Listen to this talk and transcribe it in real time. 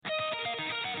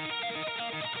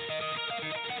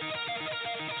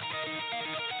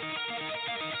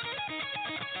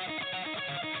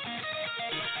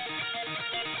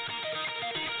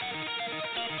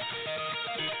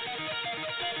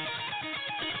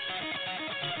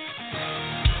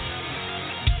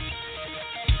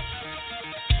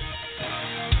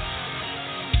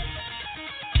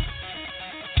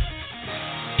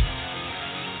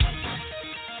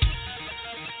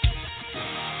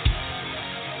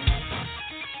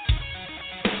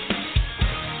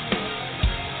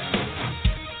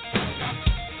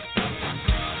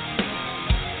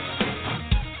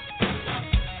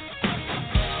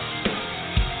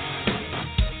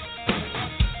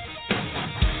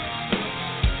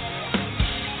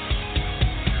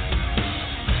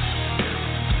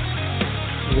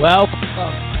Welcome,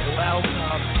 ladies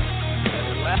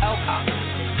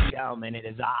and gentlemen. It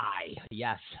is I,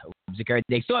 yes, Zicari.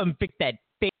 They still haven't fixed that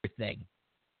favorite thing.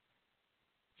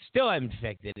 Still haven't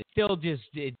fixed it. It still just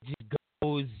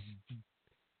goes,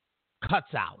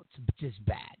 cuts out. It's just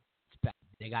bad. It's bad.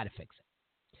 They got to fix it.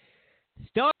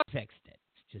 Still haven't fixed it.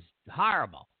 It's just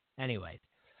horrible. Anyways.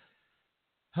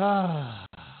 All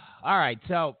right,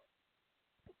 so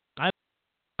I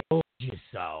told you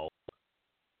so.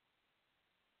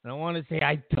 I don't want to say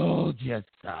I told you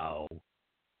so.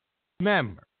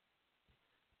 Remember,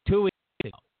 2 weeks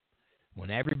ago,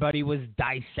 when everybody was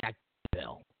dissecting the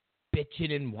bill,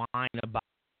 bitching and whining about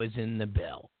what was in the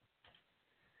bill,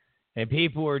 and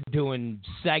people were doing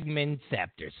segments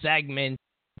after segments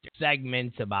after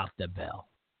segments about the bill.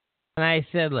 And I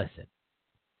said, listen,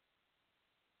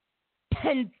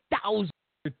 10,000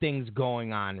 things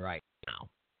going on right now.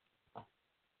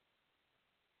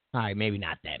 All right, maybe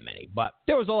not that many, but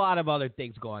there was a lot of other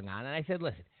things going on. And I said,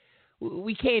 listen,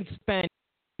 we can't spend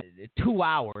 2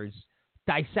 hours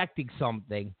dissecting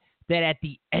something that at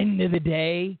the end of the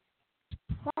day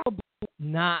is probably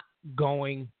not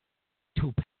going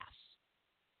to pass.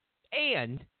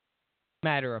 And,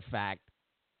 matter of fact,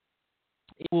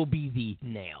 it will be the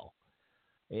nail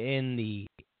in the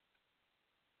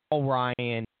Paul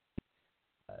Ryan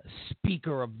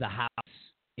Speaker of the House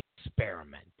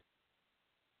experiment.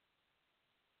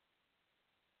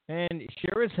 And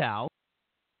sure as hell,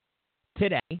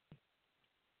 today,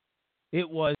 it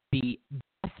was the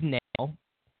death nail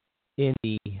in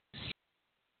the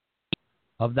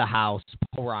of the House,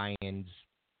 Paul Ryan's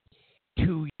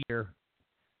 2-year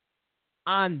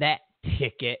on that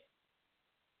ticket.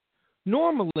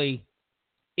 Normally,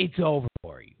 it's over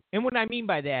for you. And what I mean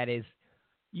by that is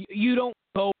you don't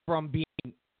go from being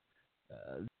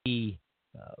the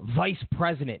vice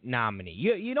president nominee.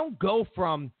 You don't go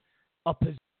from a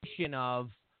position of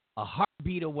a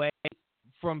heartbeat away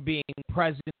from being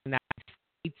president of the United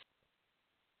States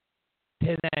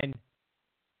to then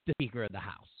the Speaker of the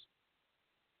House.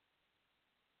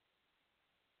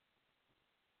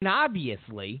 And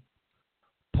obviously,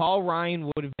 Paul Ryan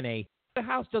would have been the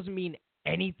House doesn't mean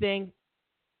anything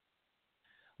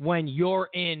when you're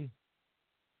in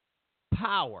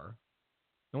power.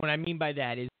 And what I mean by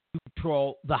that is you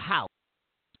control the House.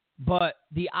 But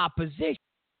the opposition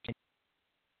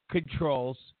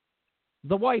controls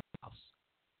the White House.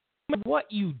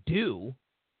 What you do,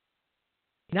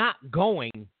 not going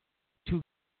to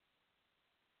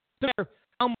no matter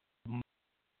how much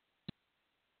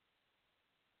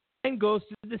and goes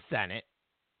to the Senate.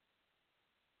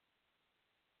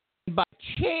 And by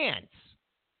chance,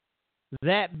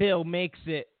 that bill makes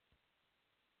it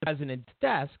the president's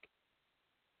desk,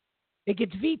 it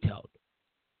gets vetoed.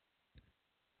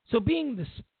 So being the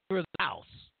Speaker of the House,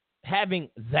 having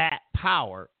that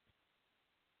power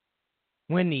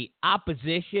when the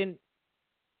opposition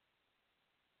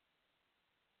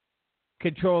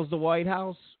controls the White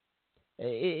House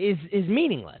is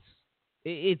meaningless.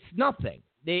 It's nothing.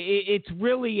 It's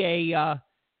really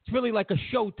like a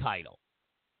show title.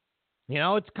 You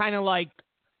know, it's kind of like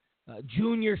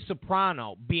Junior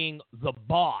Soprano being the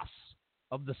boss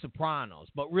of the Sopranos,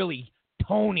 but really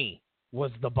Tony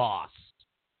was the boss.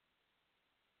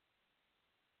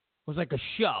 It was like a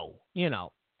show, you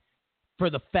know, for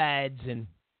the feds and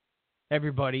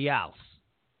everybody else.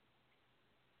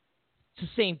 It's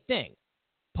the same thing.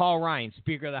 Paul Ryan,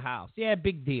 Speaker of the House. Yeah,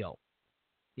 big deal.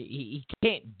 He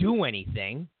can't do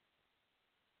anything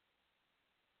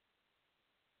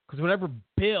because whatever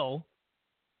bill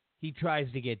he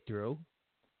tries to get through,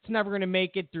 it's never going to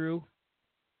make it through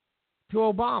to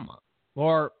Obama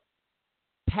or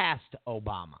past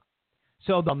Obama.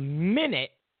 So the minute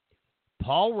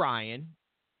Paul Ryan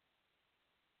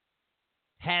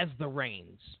has the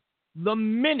reins, the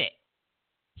minute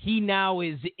he now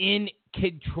is in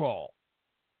control,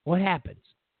 what happens?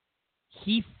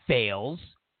 He fails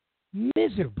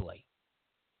miserably.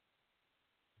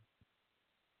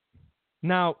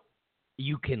 Now,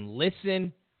 you can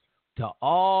listen to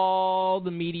all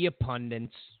the media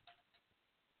pundits,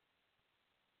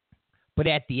 but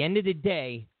at the end of the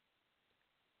day,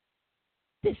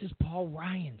 this is Paul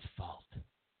Ryan's fault.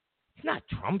 It's not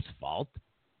Trump's fault.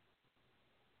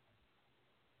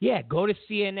 Yeah, go to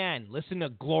CNN. Listen to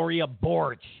Gloria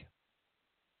Borge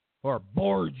or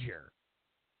Borger.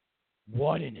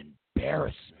 What an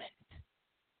embarrassment.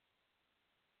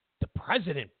 The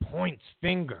president points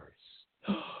fingers.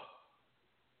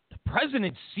 The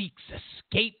president seeks a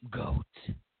scapegoat.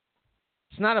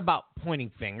 It's not about pointing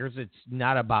fingers. It's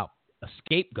not about a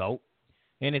scapegoat.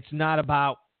 And it's not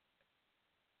about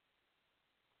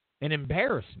an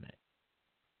embarrassment.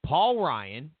 Paul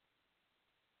Ryan,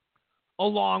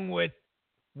 along with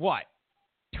what?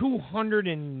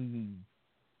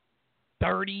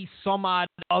 230 some odd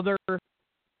other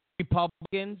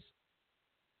Republicans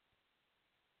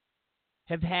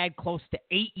have had close to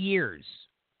 8 years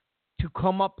to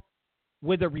come up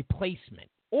with a replacement,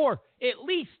 or at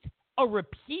least a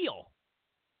repeal.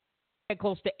 Had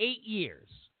close to 8 years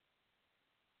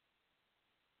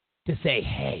to say,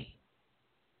 hey,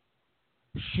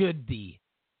 should the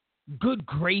good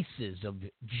graces of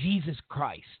Jesus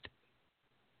Christ,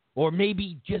 or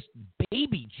maybe just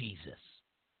baby Jesus,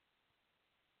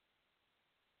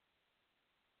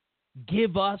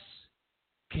 give us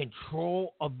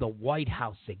control of the White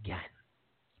House again?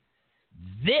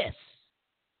 This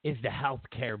is the health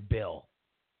care bill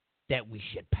that we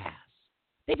should pass.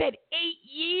 They've had 8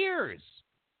 years.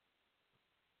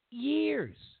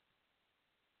 Years.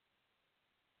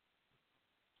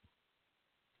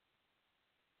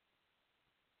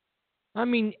 I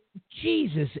mean,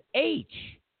 Jesus H.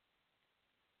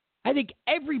 I think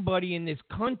everybody in this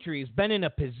country has been in a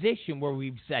position where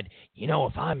we've said, you know,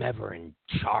 if I'm ever in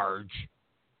charge,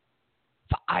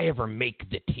 if I ever make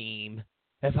the team,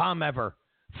 if I'm ever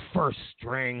first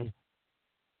string.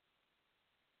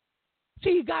 So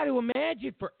you got to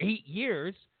imagine for 8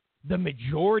 years, the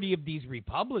majority of these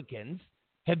Republicans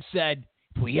have said,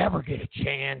 if we ever get a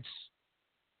chance.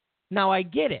 Now, I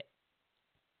get it.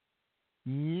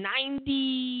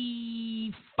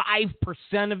 95%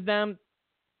 of them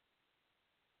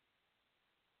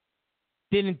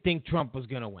didn't think Trump was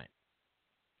going to win.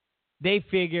 They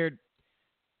figured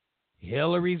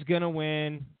Hillary's going to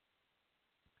win,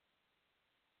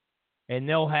 and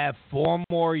they'll have 4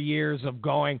 more years of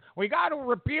going, we got to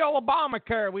repeal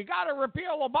Obamacare. We got to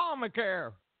repeal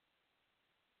Obamacare.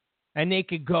 And they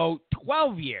could go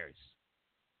 12 years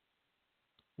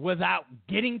without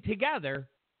getting together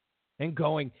and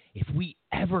going, if we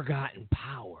ever got in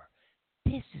power,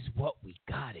 this is what we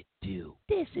got to do.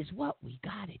 This is what we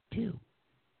got to do.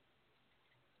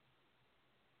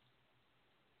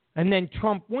 And then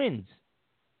Trump wins.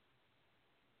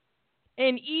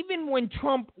 And even when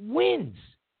Trump wins,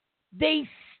 they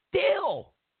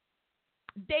still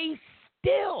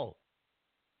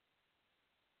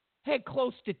had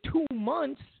close to 2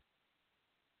 months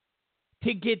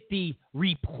to get the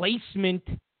replacement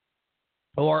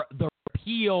or the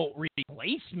repeal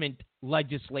replacement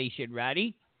legislation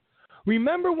ready.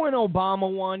 Remember when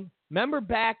Obama won? Remember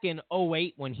back in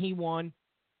 2008 when he won?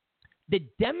 The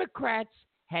Democrats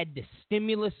had the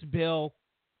stimulus bill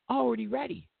already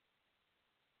ready.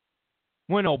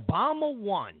 When Obama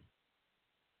won,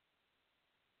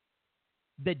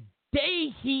 the day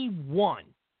he won,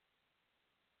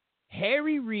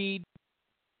 Harry Reid,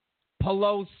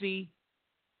 Pelosi,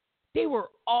 they were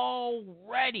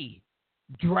already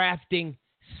drafting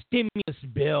stimulus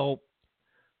bill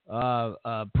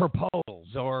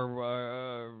proposals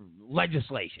or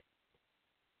legislation.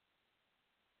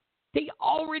 They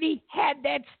already had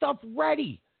that stuff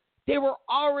ready. They were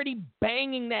already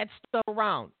banging that stuff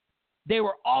around. They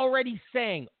were already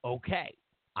saying, okay,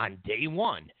 on day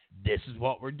one, this is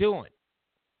what we're doing.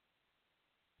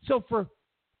 So for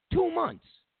 2 months,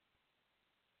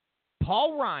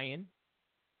 Paul Ryan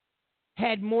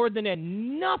had more than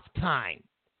enough time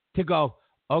to go,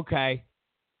 okay,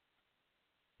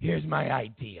 here's my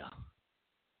idea.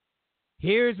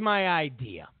 Here's my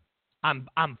idea. I'm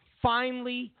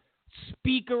finally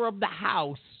Speaker of the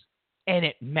House, and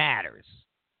it matters.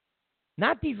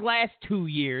 Not these last 2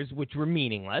 years, which were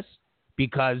meaningless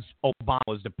because Obama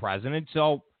was the president,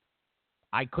 so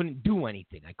I couldn't do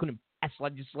anything. I couldn't pass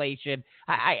legislation.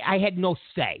 I had no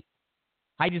say.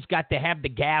 I just got to have the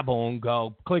gavel and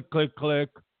go click, click, click,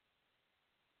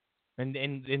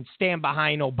 and stand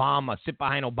behind Obama, sit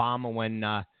behind Obama when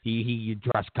he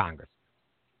addressed Congress.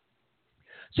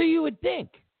 So you would think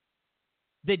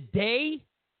the day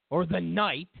or the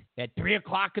night at 3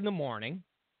 o'clock in the morning,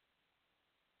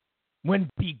 when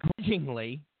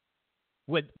begrudgingly,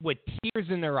 with tears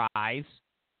in their eyes,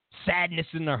 sadness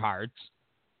in their hearts,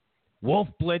 Wolf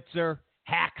Blitzer,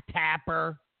 Hack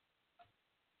Tapper,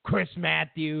 Chris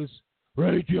Matthews,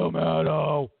 Rachel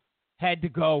Maddow had to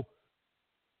go,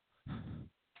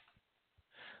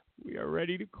 we are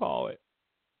ready to call it.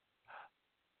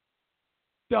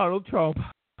 Donald Trump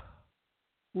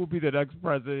will be the next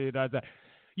president.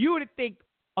 You would think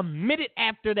a minute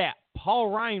after that,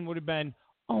 Paul Ryan would have been,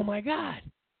 oh my God.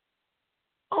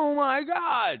 Oh my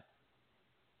God.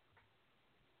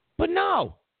 But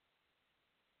no.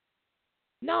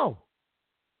 No.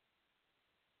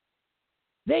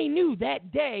 They knew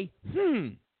that day,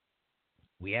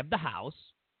 we have the House,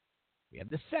 we have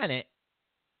the Senate,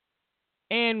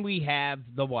 and we have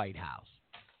the White House.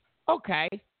 Okay.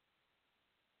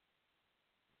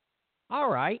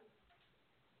 All right.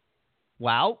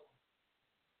 Well,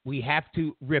 we have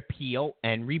to repeal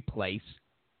and replace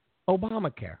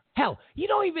Obamacare. Hell, you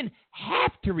don't even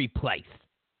have to replace.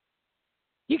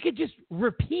 You could just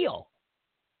repeal.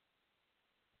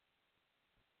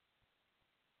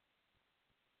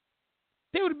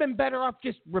 They would have been better off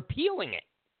just repealing it.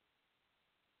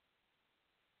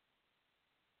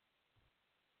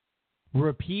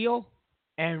 Repeal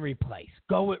and replace.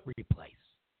 Go with replace.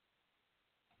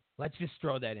 Let's just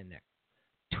throw that in there.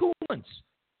 2 months.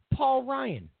 Paul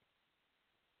Ryan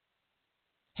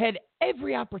had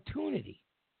every opportunity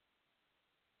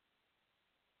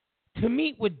to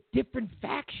meet with different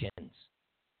factions.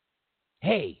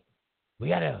 Hey, we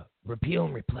got to repeal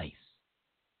and replace.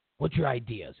 What's your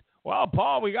ideas? Well,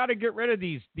 Paul, we got to get rid of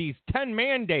these 10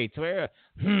 mandates.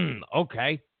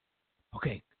 Okay.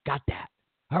 Okay, got that.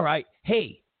 All right.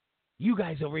 Hey, you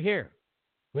guys over here,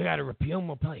 we got to repeal and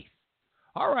replace.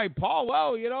 All right, Paul.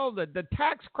 Well, the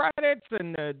tax credits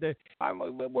and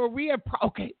where we have.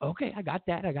 Okay, I got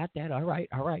that. All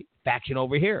right. Faction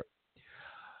over here.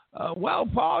 Well,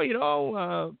 Paul,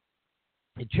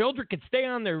 the children could stay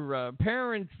on their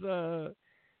parents'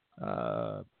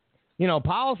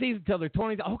 policies until they're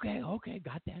 20. Okay,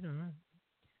 got that.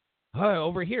 All right,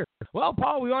 over here. Well,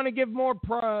 Paul, we want to give more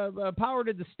power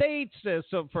to the states,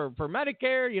 so for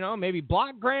Medicare, maybe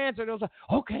block grants or those.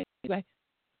 Okay.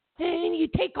 And you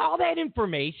take all that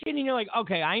information and you're like,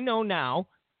 okay, I know now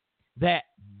that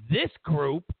this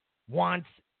group wants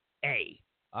A.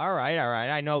 All right.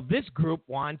 I know this group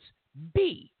wants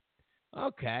B.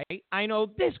 Okay. I know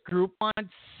this group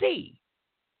wants C.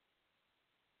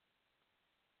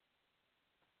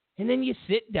 And then you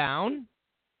sit down.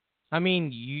 I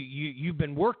mean, you've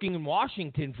been working in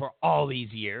Washington for all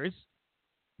these years.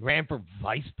 Ran for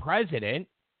vice president.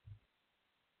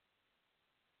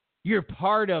 You're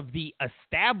part of the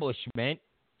establishment.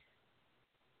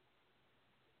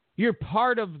 You're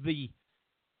part of the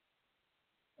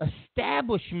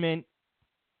establishment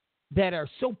that are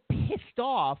so pissed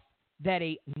off that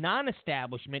a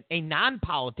non-establishment, a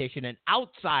non-politician, an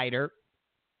outsider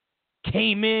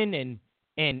came in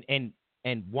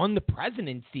and won the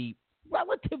presidency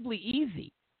relatively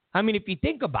easy. I mean, if you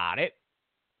think about it,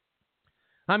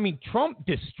 Trump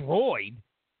destroyed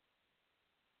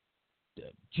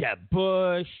Jeb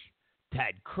Bush,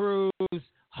 Ted Cruz,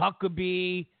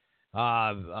 Huckabee,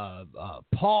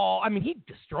 Paul. He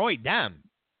destroyed them.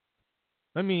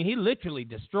 He literally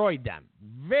destroyed them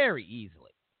very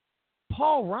easily.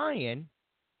 Paul Ryan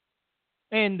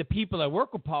and the people that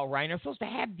work with Paul Ryan are supposed to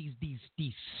have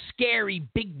these scary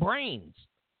big brains.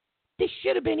 This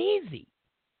should have been easy.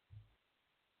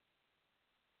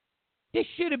 This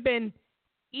should have been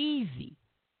easy.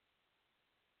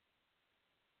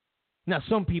 Now,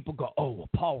 some people go, oh, well,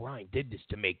 Paul Ryan did this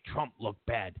to make Trump look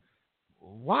bad.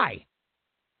 Why?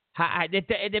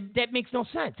 That makes no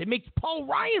sense. It makes Paul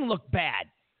Ryan look bad.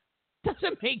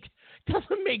 Doesn't make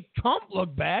Trump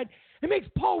look bad. It makes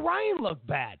Paul Ryan look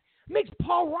bad. It makes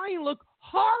Paul Ryan look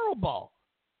horrible.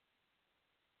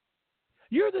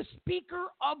 You're the Speaker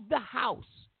of the House.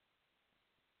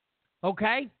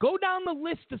 Okay? Go down the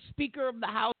list of Speaker of the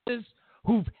Houses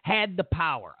who've had the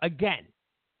power. Again,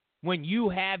 when you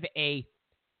have a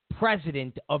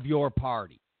president of your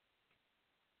party.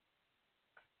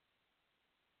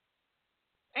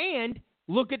 And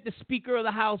look at the Speaker of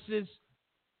the Houses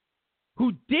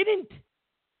who didn't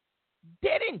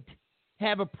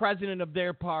have a president of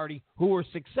their party who were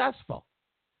successful.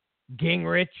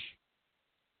 Gingrich,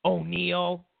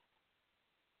 O'Neill.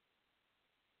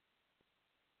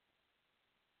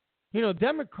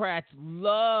 Democrats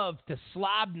love to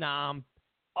slob nom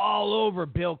all over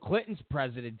Bill Clinton's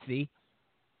presidency,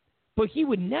 but he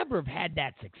would never have had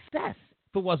that success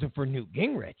if it wasn't for Newt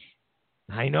Gingrich.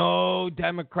 I know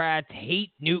Democrats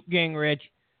hate Newt Gingrich,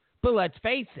 but let's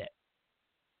face it.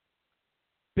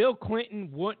 Bill Clinton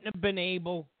wouldn't have been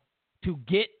able to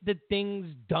get the things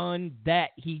done that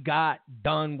he got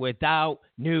done without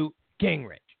Newt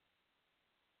Gingrich.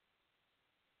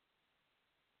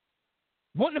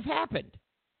 Wouldn't have happened.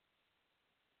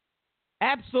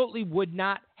 Absolutely would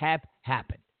not have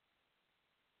happened.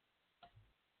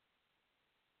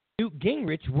 Newt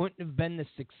Gingrich wouldn't have been the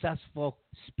successful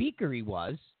speaker he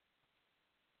was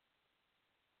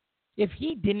if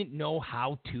he didn't know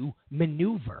how to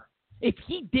maneuver. If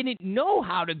he didn't know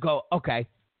how to go, okay,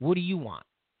 what do you want?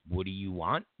 What do you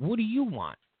want? What do you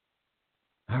want?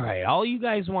 All right, all you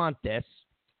guys want this.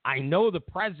 I know the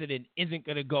president isn't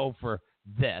going to go for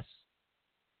this.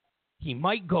 He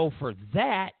might go for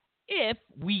that if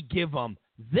we give him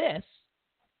this.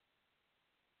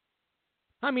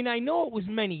 I mean, I know it was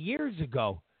many years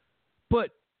ago, but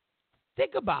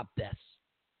think about this.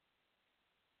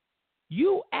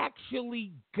 You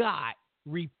actually got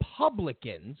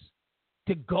Republicans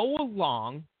to go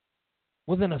along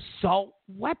with an assault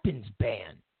weapons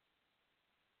ban.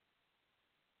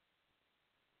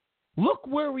 Look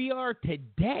where we are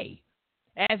today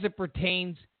as it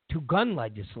pertains to gun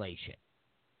legislation.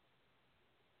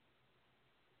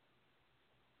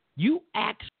 You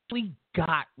actually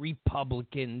got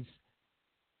Republicans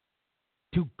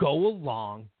to go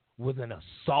along with an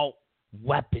assault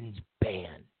weapons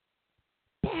ban.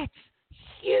 That's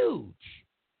huge.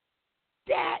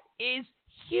 That is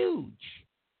huge.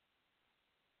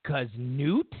 Because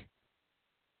Newt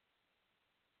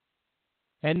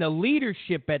and the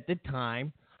leadership at the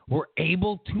time were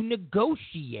able to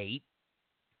negotiate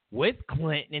with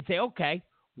Clinton and say, okay,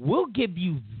 we'll give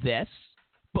you this,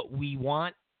 but we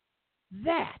want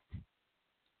that.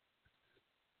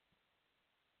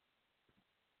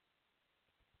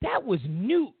 That was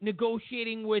Newt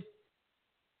negotiating with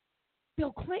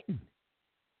Bill Clinton.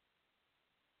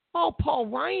 All Paul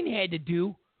Ryan had to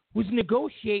do was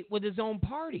negotiate with his own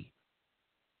party.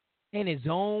 And his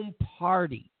own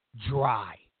party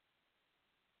dry.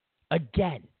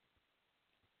 Again,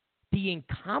 the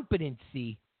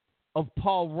incompetency of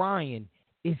Paul Ryan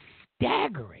is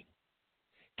staggering,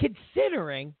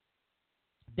 considering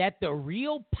that the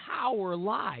real power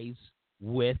lies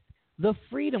with the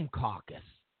Freedom Caucus.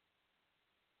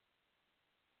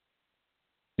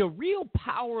 The real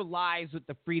power lies with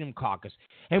the Freedom Caucus.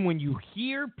 And when you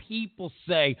hear people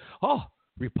say, oh,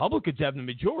 Republicans have the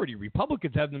majority,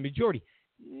 Republicans have the majority.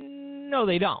 No,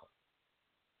 they don't.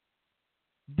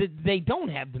 They don't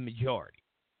have the majority.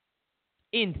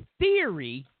 In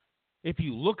theory, if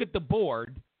you look at the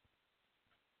board,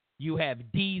 you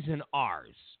have D's and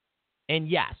R's. And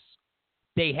yes,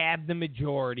 they have the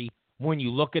majority when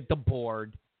you look at the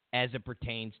board as it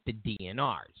pertains to D and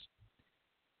R's.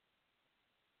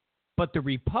 But the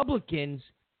Republicans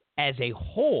as a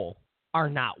whole are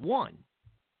not one.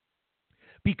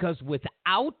 Because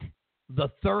without the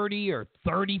 30 or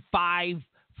 35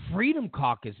 Freedom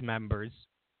Caucus members,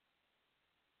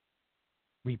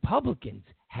 Republicans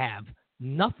have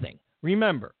nothing.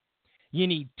 Remember, you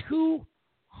need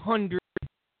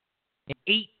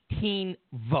 218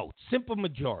 votes. Simple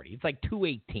majority. It's like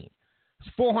 218. It's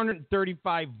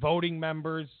 435 voting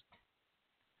members.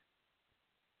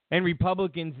 And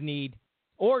Republicans need,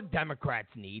 or Democrats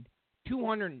need,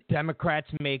 200. Democrats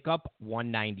make up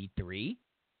 193.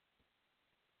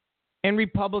 And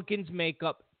Republicans make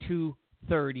up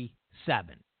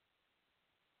 237.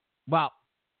 Well,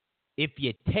 if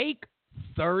you take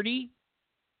 30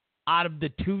 out of the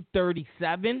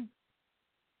 237,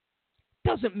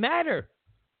 doesn't matter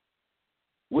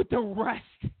what the rest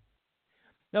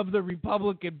of the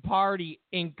Republican Party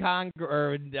in Congress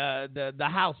or the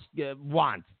House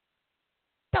wants.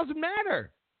 Doesn't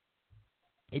matter.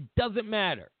 It doesn't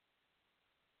matter.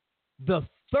 The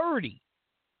 30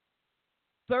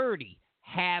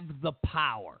 have the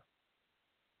power.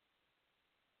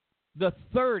 The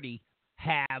 30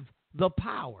 have the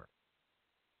power.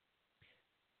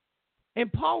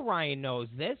 And Paul Ryan knows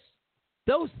this.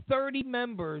 Those 30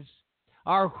 members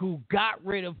are who got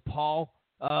rid of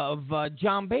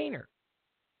John Boehner.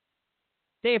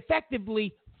 They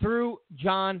effectively threw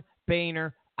John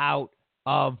Boehner out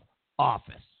of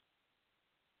office.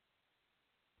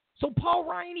 So Paul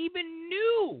Ryan even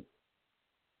knew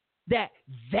that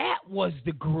was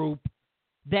the group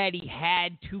that he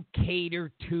had to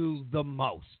cater to the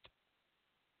most.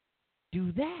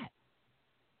 Do that.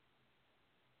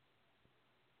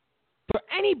 For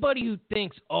anybody who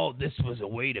thinks, oh, this was a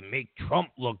way to make Trump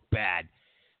look bad,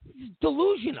 it's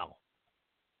delusional.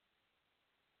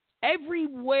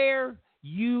 Everywhere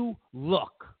you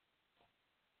look,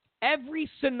 every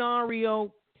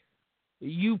scenario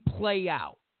you play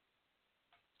out,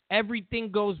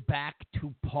 everything goes back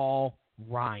to Paul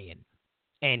Ryan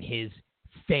and his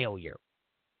failure.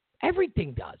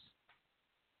 Everything does.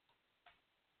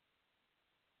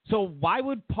 So why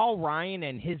would Paul Ryan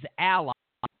and his allies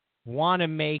want to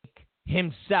make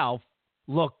himself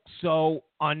look so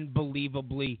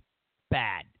unbelievably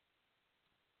bad?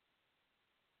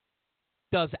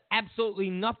 Does absolutely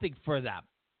nothing for them.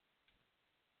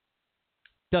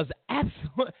 Does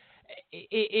absolutely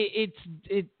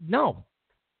no.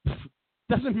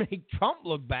 Doesn't make Trump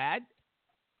look bad.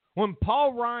 When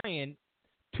Paul Ryan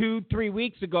 2-3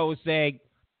 weeks ago was saying,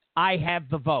 I have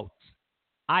the votes.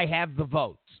 I have the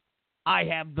votes. I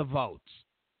have the votes.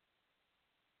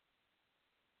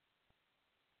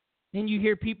 And you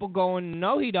hear people going,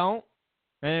 no, he don't.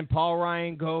 And then Paul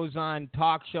Ryan goes on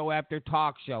talk show after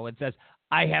talk show and says,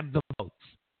 I have the votes.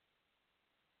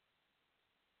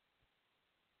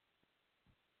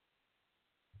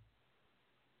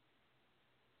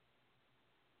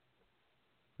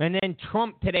 And then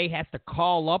Trump today has to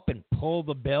call up and pull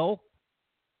the bill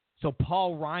so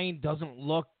Paul Ryan doesn't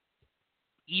look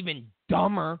even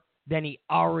dumber than he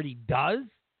already does.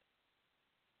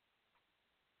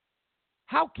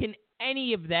 How can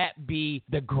any of that be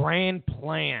the grand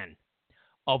plan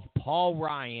of Paul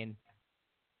Ryan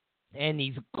and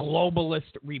these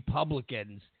globalist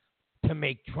Republicans to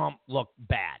make Trump look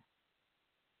bad?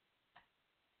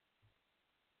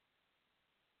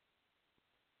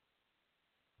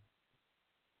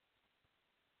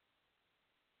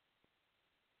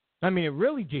 I mean, it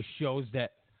really just shows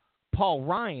that Paul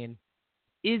Ryan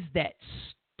is that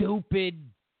stupid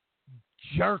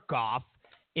jerk off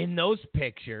in those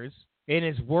pictures, in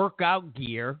his workout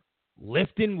gear,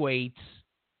 lifting weights,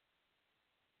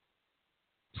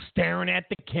 staring at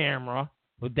the camera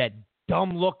with that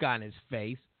dumb look on his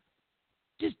face.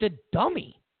 Just a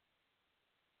dummy.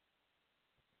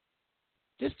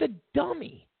 Just a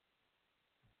dummy.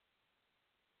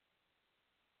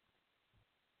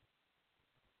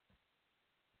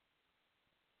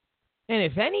 And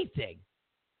if anything,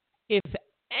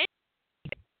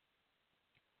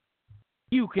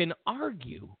 you can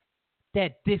argue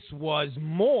that this was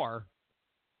more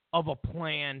of a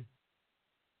plan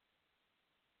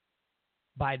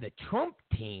by the Trump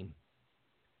team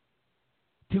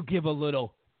to give a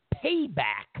little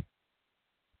payback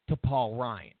to Paul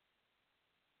Ryan.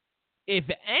 If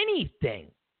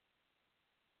anything,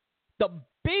 the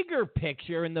bigger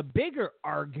picture and the bigger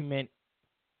argument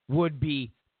would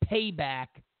be payback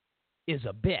is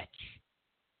a bitch.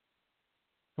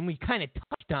 And we kind of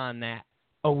touched on that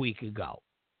a week ago.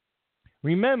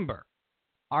 Remember,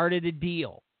 Art of the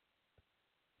Deal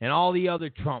and all the other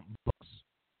Trump books.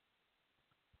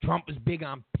 Trump is big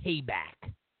on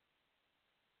payback.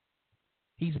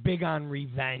 He's big on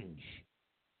revenge.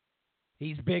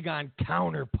 He's big on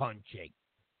counterpunching.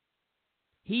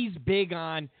 He's big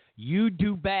on, you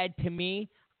do bad to me,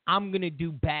 I'm going to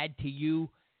do bad to you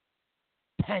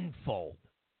tenfold.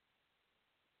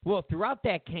 Well, throughout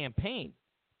that campaign,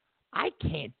 I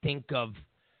can't think of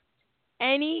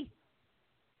any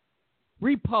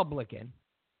Republican,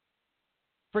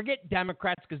 forget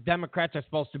Democrats because Democrats are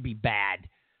supposed to be bad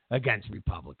against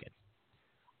Republicans.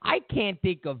 I can't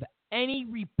think of any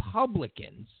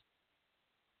Republicans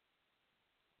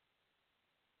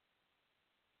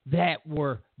that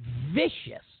were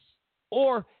vicious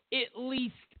or at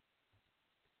least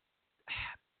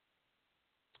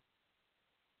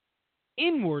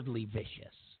inwardly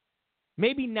vicious.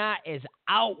 Maybe not as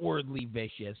outwardly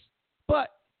vicious, but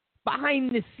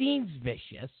behind the scenes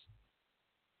vicious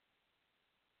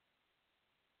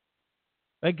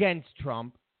against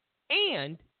Trump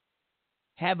and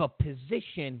have a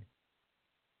position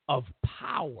of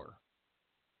power.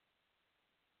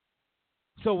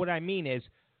 So what I mean is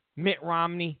Mitt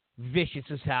Romney, vicious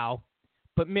as hell,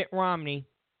 but Mitt Romney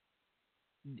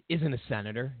isn't a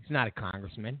senator. He's not a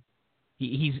congressman.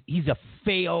 He's a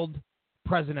failed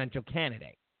presidential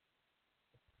candidate.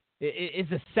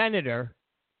 Is a senator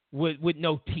with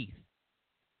no teeth.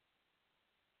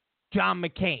 John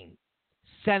McCain,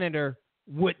 senator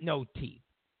with no teeth.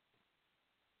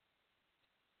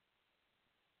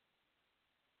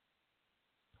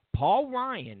 Paul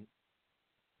Ryan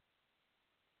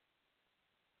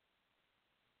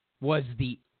was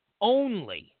the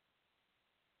only,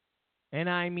 and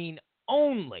I mean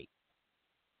only,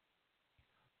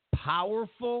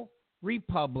 powerful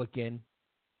Republican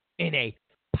in a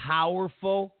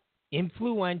powerful,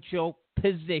 influential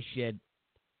position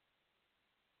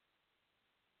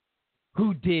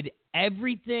who did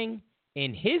everything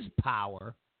in his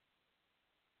power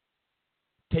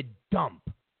to dump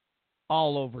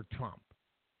all over Trump.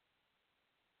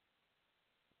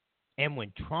 And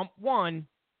when Trump won,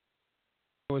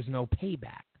 there was no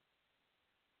payback.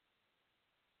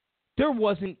 There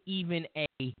wasn't even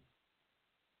a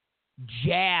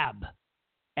jab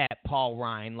at Paul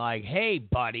Ryan like, hey,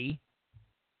 buddy.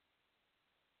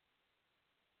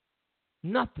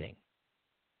 Nothing.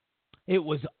 It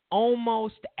was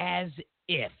almost as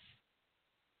if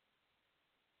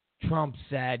Trump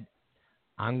said,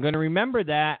 I'm going to remember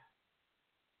that.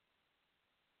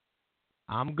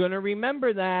 I'm going to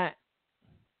remember that.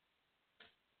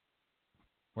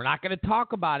 We're not going to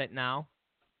talk about it now.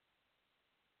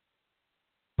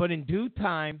 But in due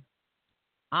time,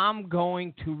 I'm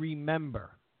going to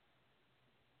remember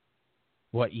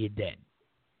what you did.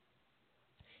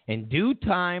 In due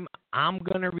time, I'm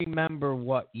going to remember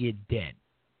what you did.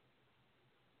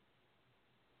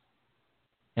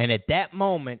 And at that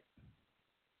moment,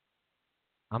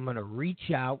 I'm going to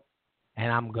reach out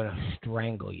and I'm going to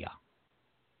strangle you.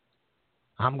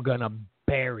 I'm going to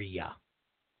bury you.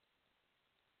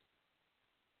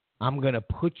 I'm going to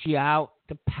put you out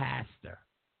to pasture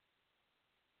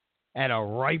at a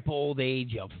ripe old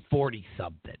age of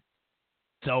 40-something.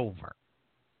 It's over.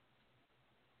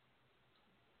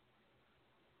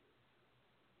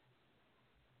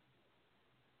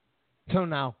 So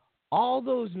now, all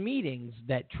those meetings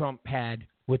that Trump had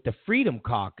with the Freedom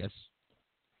Caucus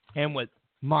and with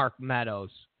Mark Meadows,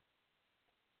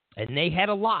 and they had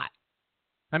a lot.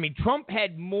 I mean, Trump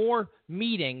had more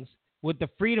meetings with the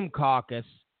Freedom Caucus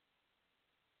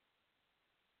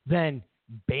than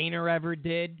Boehner ever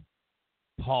did,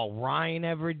 Paul Ryan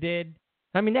ever did.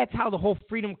 I mean, that's how the whole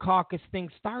Freedom Caucus thing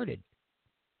started.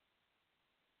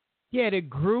 You had a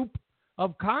group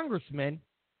of congressmen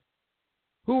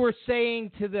who were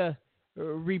saying to the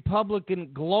Republican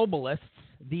globalists,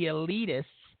 the elitists,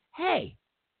 hey,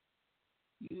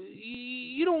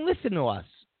 you don't listen to us.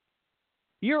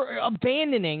 You're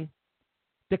abandoning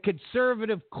the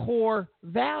conservative core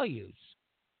values,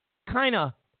 kind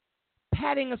of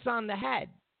patting us on the head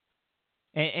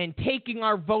and taking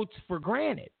our votes for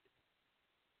granted.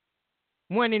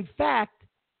 When in fact,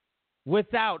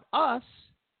 without us,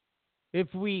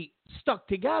 if we stuck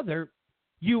together,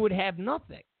 you would have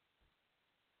nothing.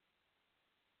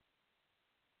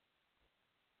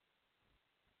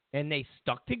 And they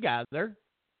stuck together.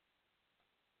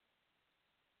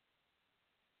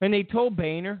 And they told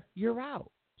Boehner, you're out.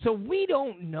 So we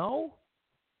don't know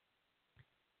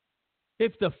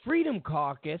if the Freedom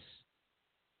Caucus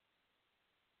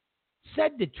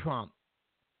said to Trump,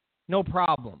 no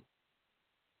problem.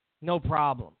 No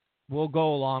problem. We'll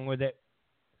go along with it.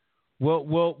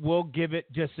 We'll give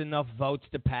it just enough votes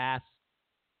to pass.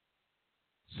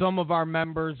 Some of our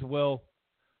members will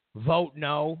vote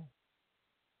no,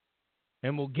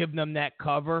 and we'll give them that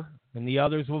cover, and the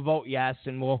others will vote yes,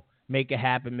 and we'll make it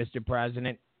happen, Mr.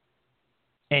 President.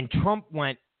 And Trump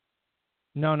went,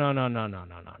 no.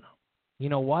 You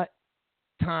know what?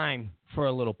 Time for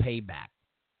a little payback.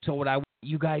 So what I want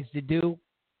you guys to do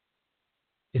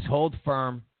is hold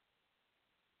firm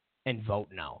and vote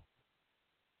no.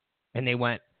 And they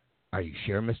went, are you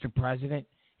sure, Mr. President?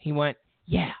 He went,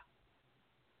 yeah.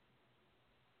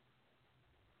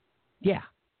 Yeah.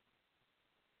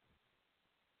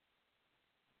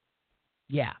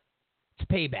 Yeah.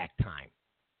 It's payback time.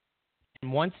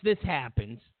 And once this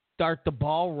happens, start the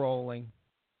ball rolling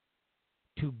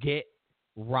to get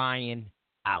Ryan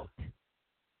out.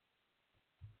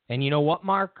 And you know what,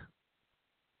 Mark?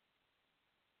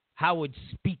 How would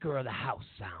Speaker of the House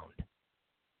sound?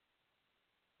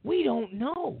 We don't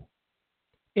know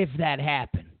if that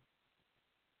happened.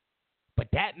 But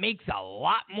that makes a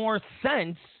lot more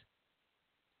sense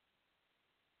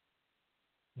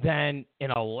than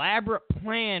an elaborate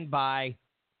plan by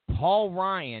Paul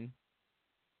Ryan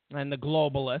and the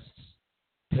globalists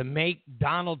to make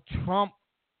Donald Trump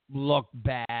look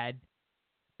bad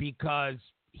because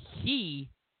he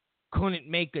couldn't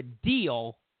make a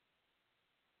deal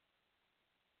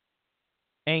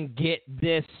and get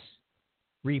this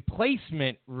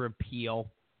replacement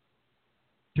repeal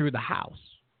through the House.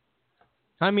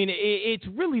 I mean, it's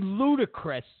really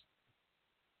ludicrous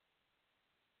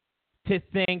to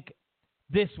think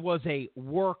this was a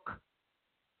work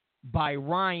by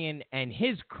Ryan and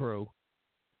his crew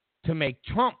to make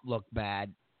Trump look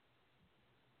bad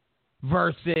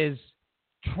versus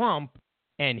Trump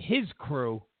and his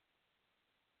crew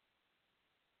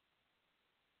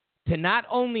to not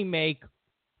only make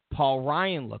Paul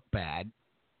Ryan look bad,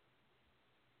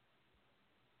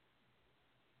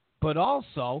 but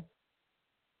also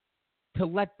to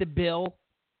let the bill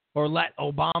or let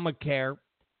Obamacare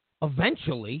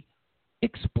eventually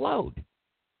explode.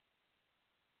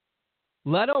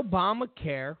 Let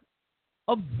Obamacare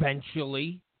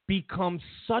eventually become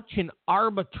such an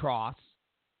albatross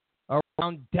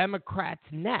around Democrats'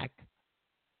 neck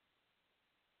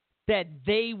that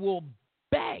they will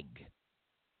beg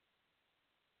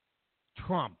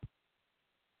Trump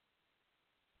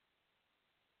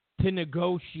to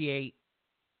negotiate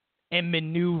and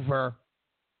maneuver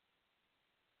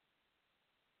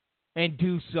and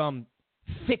do some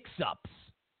fix-ups.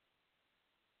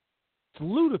 It's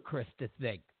ludicrous to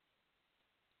think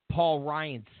Paul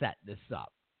Ryan set this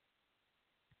up.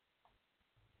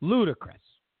 Ludicrous.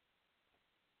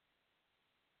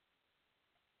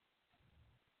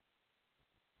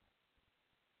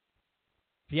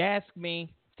 If you ask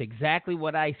me, it's exactly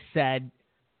what I said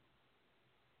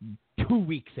 2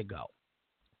 weeks ago.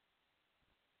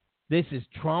 This is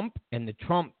Trump and the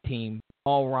Trump team,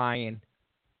 Paul Ryan,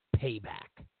 payback.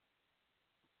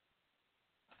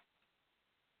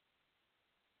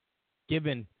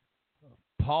 Giving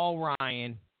Paul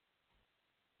Ryan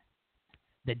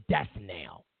the death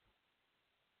nail.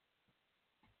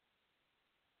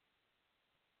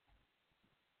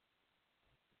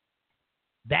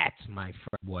 That's, my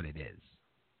friend, what it is.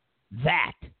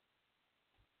 That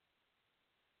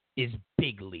is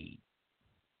big lead.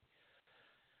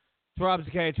 It's Rob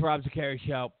Zicari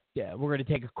Show. Yeah, we're going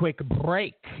to take a quick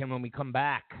break. And when we come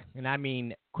back, and I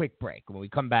mean quick break, when we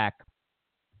come back,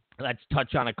 let's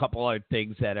touch on a couple other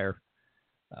things that are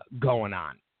going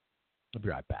on. We'll be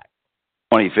right back.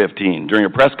 2015. During a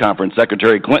press conference,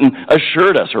 Secretary Clinton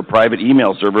assured us her private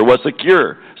email server was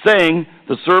secure, saying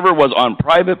the server was on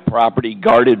private property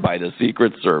guarded by the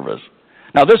Secret Service.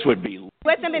 Now, this would be...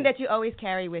 What's something that you always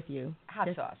carry with you? Hot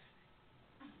sauce.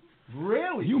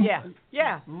 Really?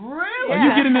 Yeah. Really? Are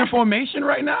you getting information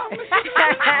right now?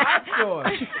 Hot sauce.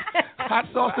 Hot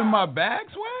sauce in my bag,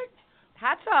 Swag?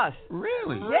 Hot sauce.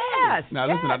 Really? Yes. Now,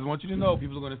 yes. listen, I just want you to know,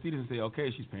 people are going to see this and say, okay,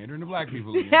 she's pandering to black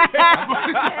people again.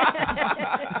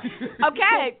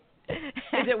 Okay.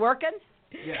 Is it working?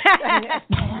 Yeah.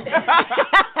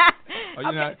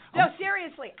 Okay. No,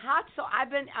 seriously, hot sauce.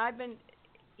 I've been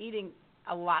eating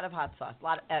a lot of hot sauce, a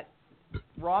lot of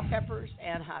raw peppers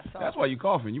and hot sauce. That's why you're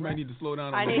coughing. You might need to slow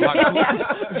down a little.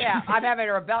 Yeah, I'm having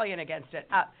a rebellion against it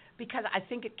because I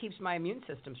think it keeps my immune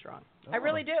system strong. I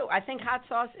really do. I think hot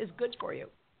sauce is good for you.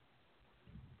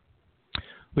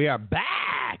 We are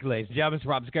back, ladies and gentlemen. It's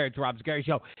Rob Zicari. It's the Rob Zicari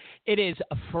Show. It is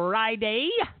Friday.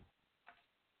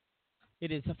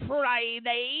 It is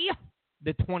Friday,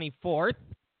 the 24th.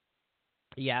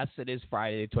 Yes, it is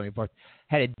Friday the 24th.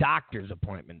 Had a doctor's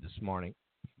appointment this morning.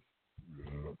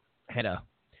 Had a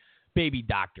baby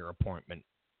doctor appointment.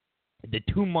 The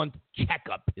 2-month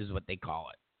checkup is what they call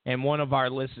it. And one of our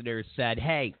listeners said,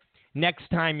 hey, next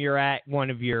time you're at one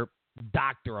of your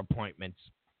doctor appointments,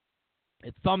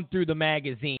 thumb through the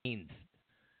magazines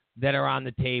that are on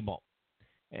the table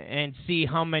and see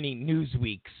how many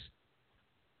Newsweeks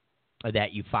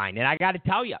that you find. And I got to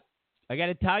tell you,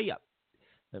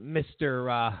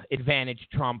 Mr. Advantage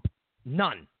Trump,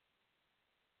 none.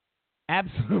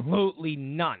 Absolutely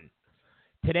none.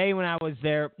 Today when I was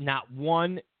there, not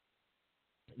one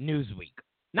Newsweek.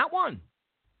 Not one.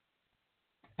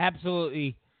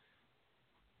 Absolutely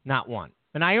not one.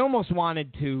 And I almost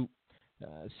wanted to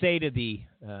say to the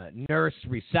nurse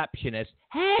receptionist,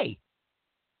 hey,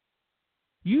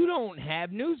 you don't have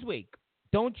Newsweek.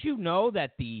 Don't you know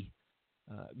that the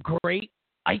great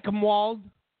Eichenwald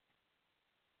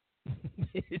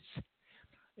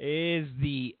is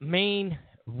the main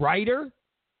writer?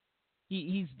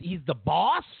 He's the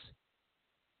boss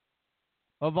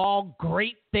of all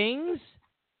great things.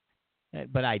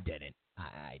 But I didn't.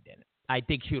 I didn't. I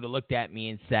think she would have looked at me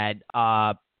and said,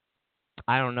 I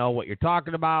don't know what you're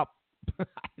talking about. I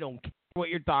don't care what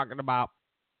you're talking about.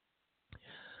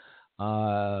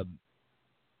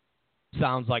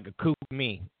 Sounds like a coup to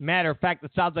me. Matter of fact,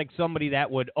 it sounds like somebody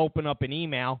that would open up an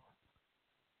email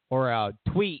or a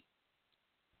tweet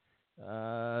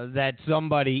that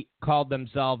somebody called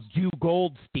themselves Jew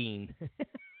Goldstein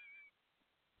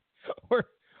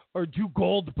or Jew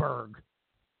Goldberg.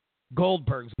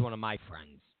 Goldberg's one of my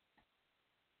friends.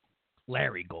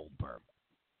 Larry Goldberg.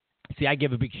 See, I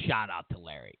give a big shout out to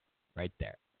Larry right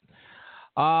there.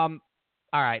 All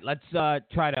right, let's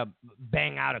try to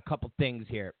bang out a couple things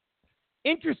here.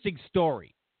 Interesting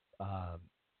story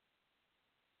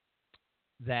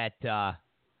that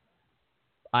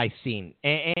I seen,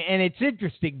 and it's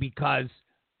interesting because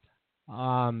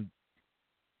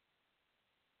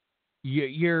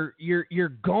you're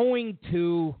going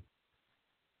to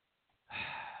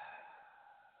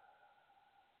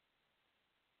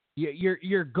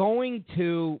you're going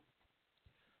to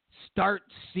start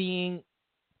seeing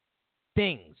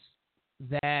things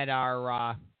that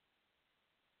are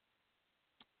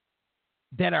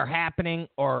happening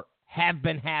or have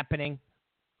been happening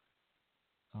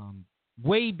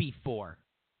way before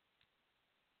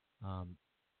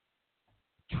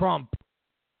Trump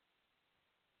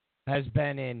has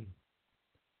been in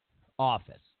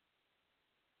office.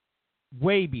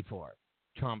 Way before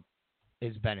Trump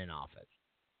has been in office.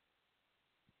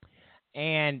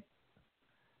 And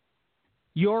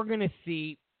you're going to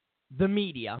see the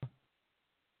media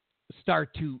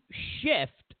start to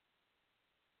shift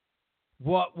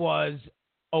what was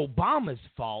Obama's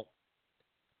fault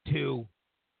to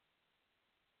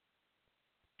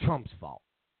Trump's fault.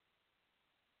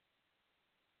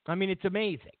 I mean, it's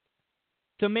amazing.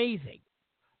 It's amazing.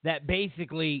 that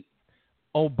basically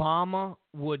Obama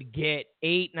would get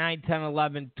 8, 9, 10,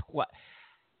 11,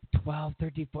 12,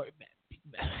 13, 14.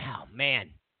 Oh, man.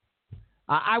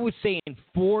 I was saying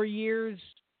 4 years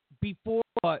before,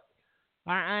 but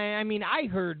I mean, I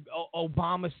heard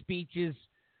Obama speeches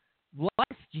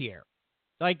last year,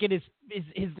 like it is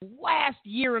his last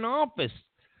year in office,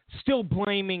 still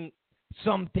blaming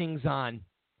some things on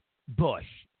Bush.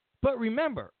 But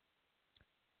remember,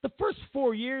 the first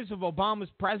 4 years of Obama's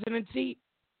presidency,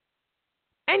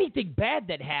 anything bad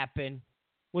that happened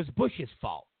was Bush's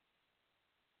fault.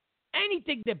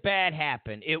 Anything that bad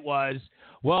happened, it was,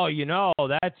 well,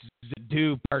 that's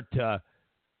due part to,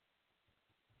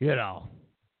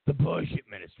 the Bush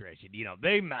administration.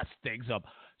 They messed things up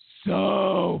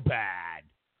so bad.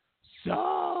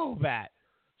 So bad.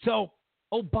 So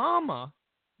Obama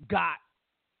got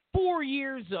 4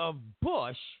 years of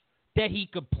Bush that he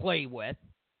could play with,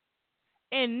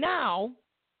 and now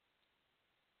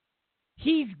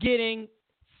he's getting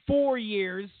 4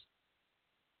 years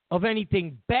of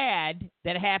anything bad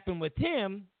that happened with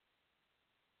him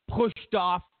pushed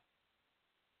off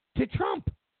to Trump.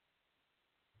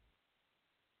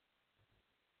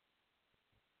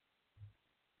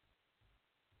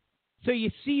 So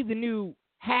you see the new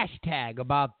hashtag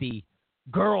about the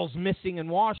girls missing in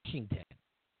Washington.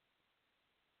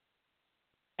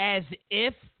 As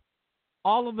if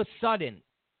all of a sudden,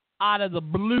 out of the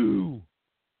blue,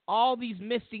 all these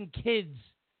missing kids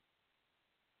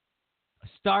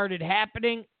started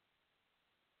happening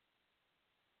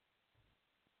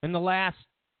in the last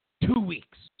 2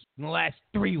 weeks, in the last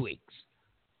 3 weeks.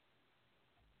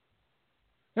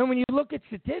 And when you look at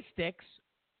statistics,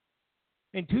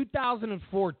 in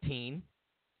 2014,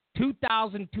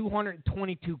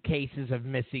 2,222 cases of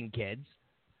missing kids.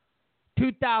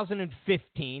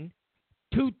 2015,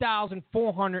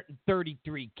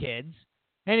 2,433 kids.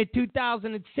 And in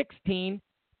 2016,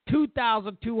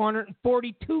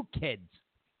 2,242 kids.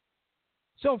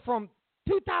 So from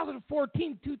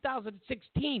 2014 to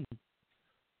 2016,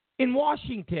 in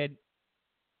Washington,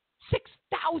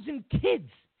 6,000 kids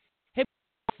have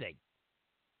been missing.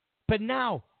 But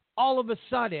now, all of a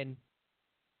sudden,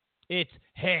 it's,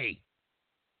 hey,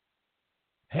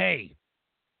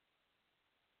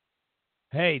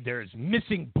 there's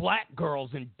missing black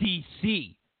girls in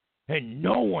D.C., and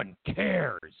no one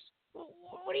cares.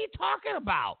 What are you talking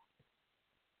about?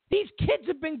 These kids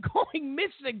have been going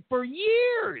missing for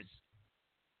years.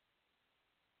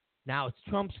 Now it's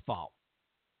Trump's fault,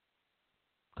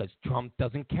 because Trump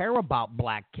doesn't care about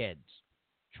black kids.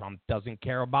 Trump doesn't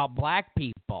care about black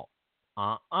people.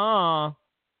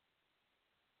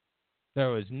 There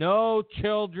was no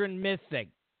children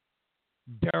missing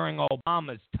during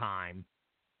Obama's time.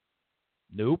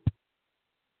 Nope.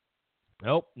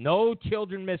 No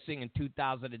children missing in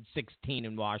 2016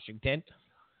 in Washington.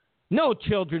 No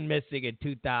children missing in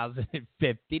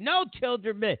 2050. No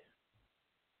children missing.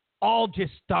 All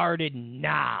just started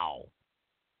now.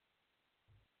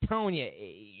 I'm telling you,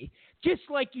 just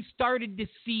like you started to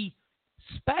see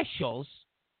specials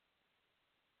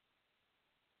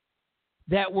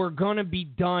that were going to be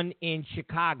done in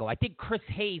Chicago. I think Chris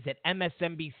Hayes at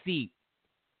MSNBC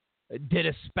did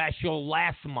a special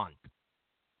last month.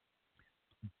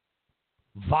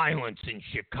 Violence in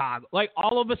Chicago. Like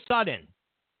all of a sudden,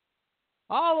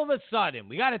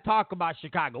 we got to talk about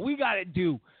Chicago. We got to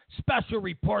do special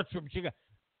reports from Chicago.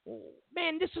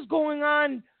 Man, this is going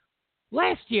on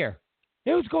last year.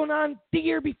 It was going on the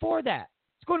year before that.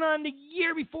 It's going on the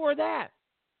year before that.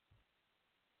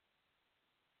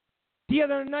 The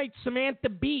other night, Samantha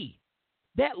Bee,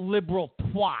 that liberal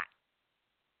twat,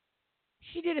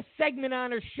 she did a segment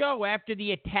on her show after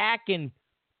the attack in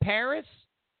Paris.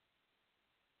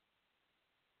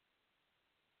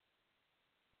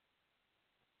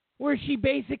 Where she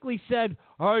basically said,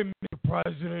 "Hi, Mr.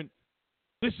 President,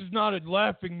 this is not a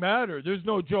laughing matter. There's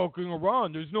no joking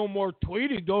around. There's no more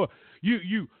tweeting.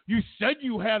 You said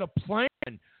you had a plan.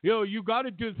 You got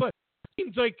to do this. But it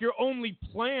seems like your only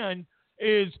plan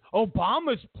is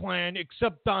Obama's plan,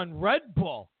 except on Red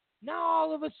Bull. Now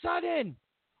all of a sudden,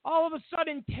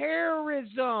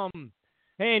 terrorism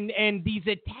and these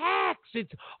attacks.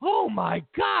 It's, oh my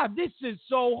God, this is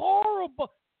so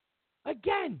horrible.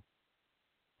 Again,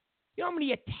 you know how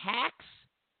many attacks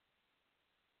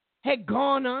had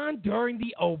gone on during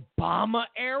the Obama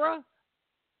era?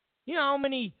 You know how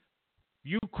many,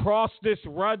 you cross this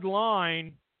red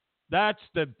line,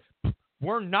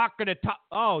 we're not going to talk.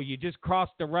 Oh, you just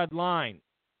crossed the red line.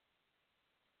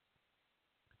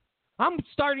 I'm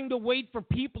starting to wait for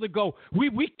people to go,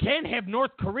 we can't have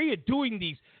North Korea doing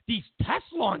these test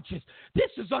launches.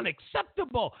 This is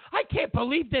unacceptable. I can't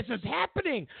believe this is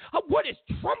happening. What is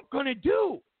Trump going to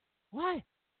do? What?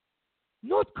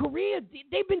 North Korea,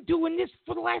 they've been doing this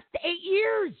for the last 8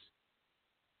 years.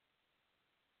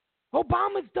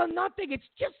 Obama's done nothing. It's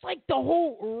just like the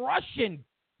whole Russian.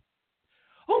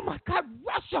 Oh my God,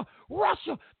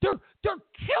 Russia, they're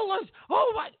killers.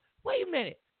 Oh my, wait a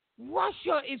minute.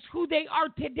 Russia is who they are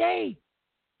today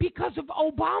because of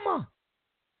Obama.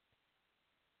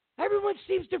 Everyone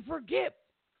seems to forget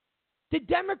the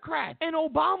Democrats and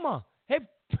Obama have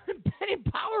been in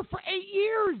power for 8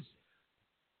 years.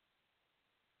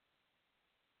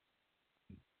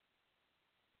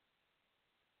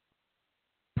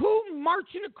 Putin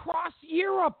marching across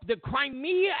Europe, the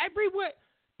Crimea, everywhere.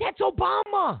 That's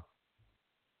Obama.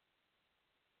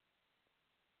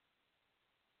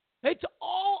 It's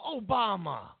all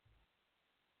Obama.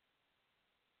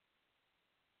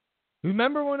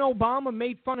 Remember when Obama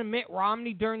made fun of Mitt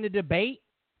Romney during the debate?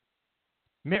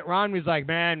 Mitt Romney was like,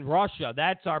 man, Russia,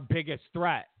 that's our biggest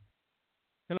threat.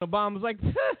 And Obama was like,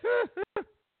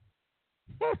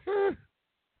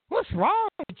 what's wrong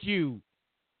with you?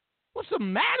 What's the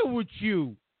matter with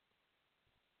you?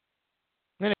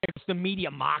 And the media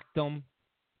mocked him.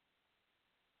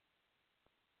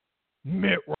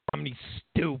 Mitt Romney,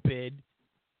 stupid,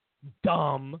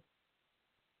 dumb,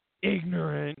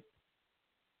 ignorant.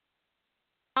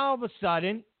 All of a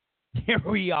sudden, here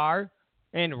we are,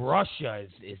 and Russia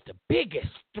is the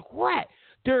biggest threat.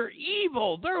 They're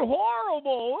evil. They're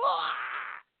horrible. Ah!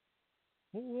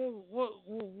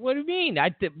 What do you mean?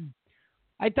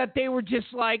 I thought they were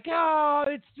just like, oh,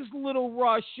 it's just little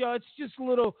Russia. It's just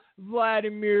little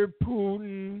Vladimir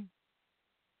Putin.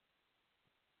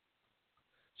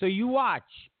 So you watch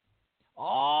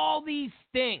all these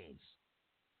things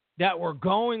that were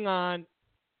going on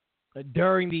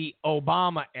during the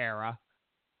Obama era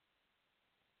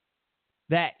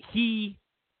that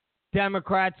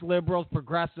Democrats, liberals,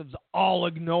 progressives all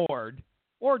ignored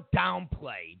or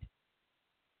downplayed.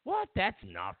 What? That's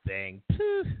nothing.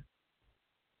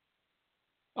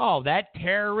 Oh, that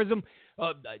terrorism,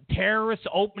 terrorists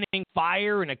opening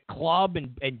fire in a club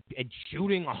and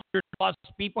shooting 100+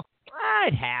 people.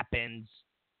 It happens.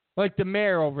 Like the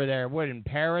mayor over there, in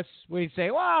Paris? What do you say?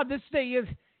 Well, this thing is,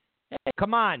 hey,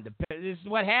 come on. This is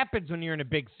what happens when you're in a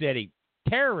big city.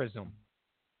 Terrorism.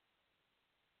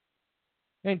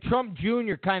 And Trump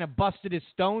Jr. kind of busted his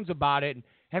stones about it, and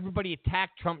everybody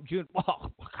attacked Trump Jr.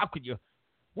 Well, how could you?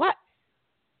 What?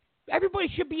 Everybody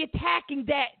should be attacking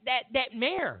that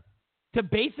mayor to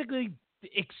basically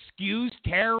excuse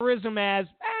terrorism as,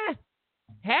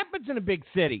 happens in a big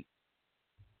city.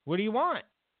 What do you want?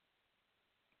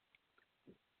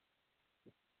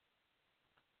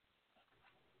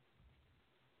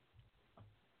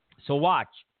 So watch.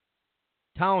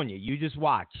 Telling you, you just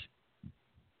watch.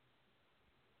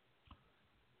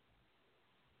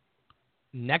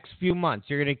 Next few months,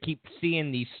 you're going to keep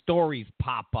seeing these stories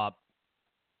pop up.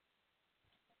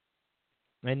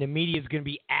 And the media is going to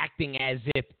be acting as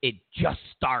if it just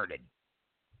started.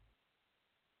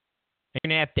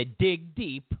 You're going to have to dig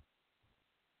deep.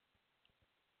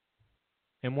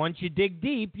 And once you dig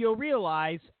deep, you'll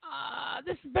realize,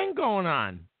 this has been going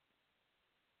on.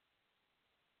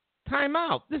 Time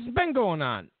out. This has been going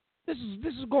on. This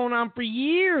is going on for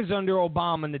years under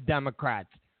Obama and the Democrats.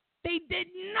 They did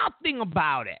nothing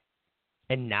about it.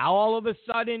 And now all of a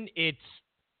sudden it's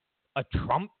a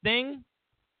Trump thing?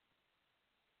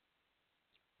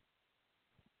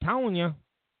 Telling you.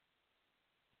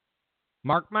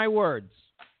 Mark my words.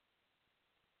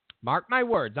 Mark my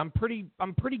words. I'm pretty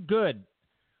good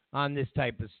on this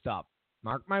type of stuff.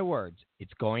 Mark my words.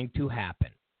 It's going to happen.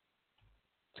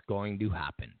 It's going to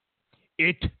happen.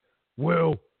 It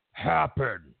will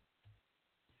happen.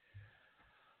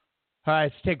 All right,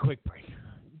 let's take a quick break.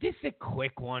 Just a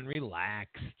quick one. Relax.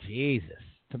 Jesus.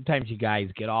 Sometimes you guys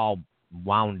get all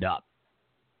wound up.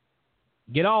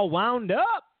 Get all wound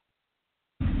up.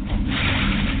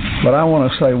 But I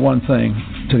want to say one thing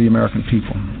to the American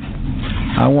people.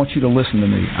 I want you to listen to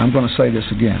me. I'm going to say this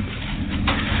again.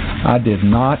 I did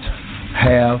not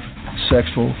have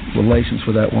sexual relations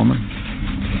with that woman,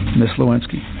 Miss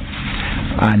Lewinsky.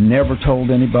 I never told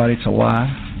anybody to lie,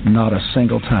 not a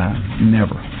single time,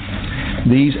 never.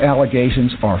 These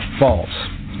allegations are false,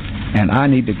 and I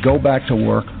need to go back to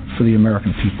work for the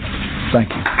American people. Thank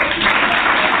you.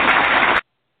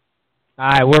 All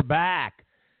right, we're back.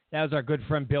 That was our good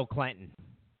friend Bill Clinton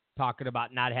talking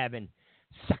about not having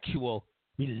sexual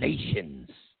relations.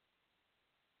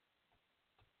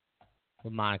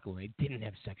 with Monica Lewinsky. Didn't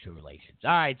have sexual relations.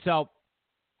 All right, so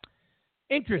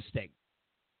interesting.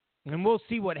 And we'll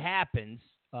see what happens.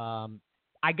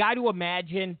 I got to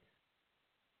imagine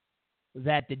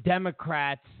that the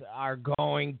Democrats are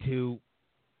going to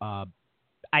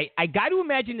I got to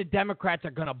imagine the Democrats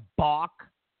are going to balk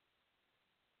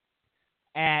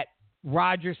at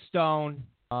Roger Stone,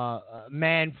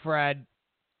 Manfred,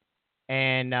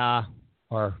 and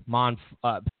or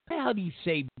how do you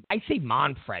say? I say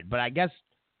Manfred, but I guess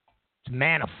it's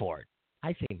Manafort.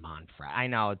 I say Manfred. I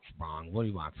know it's wrong. What do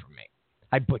you want from me?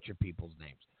 I butcher people's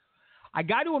names. I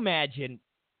got to imagine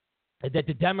that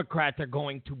the Democrats are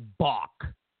going to balk.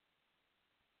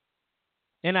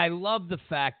 And I love the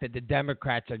fact that the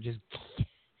Democrats are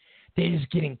they're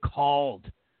just getting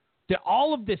called.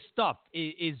 All of this stuff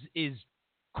is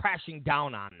crashing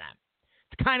down on them.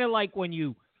 It's kind of like when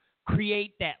you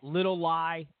create that little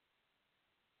lie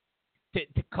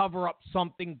to cover up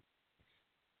something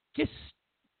just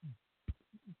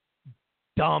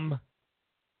dumb,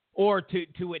 or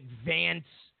to advance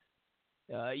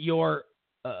your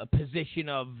position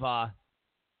of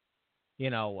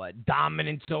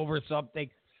dominance over something,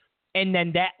 and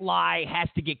then that lie has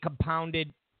to get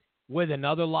compounded with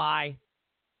another lie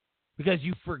because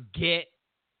you forget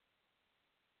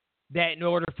that in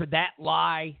order for that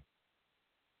lie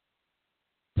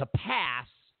to pass,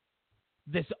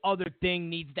 this other thing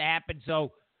needs to happen.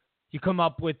 So you come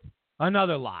up with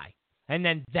another lie, and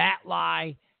then that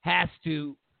lie has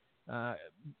to,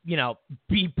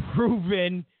 be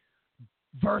proven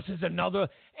versus another.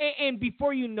 And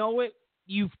before you know it,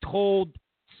 you've told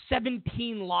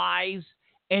 17 lies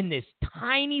in this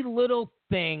tiny little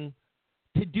thing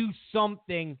to do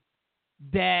something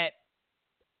that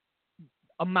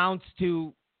amounts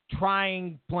to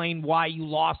trying plain why you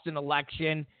lost an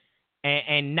election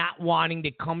and not wanting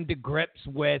to come to grips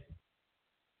with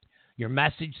your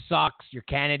message sucks, your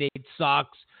candidate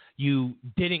sucks, you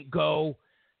didn't go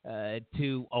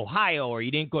to Ohio, or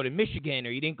you didn't go to Michigan,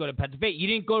 or you didn't go to Pennsylvania. You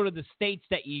didn't go to the states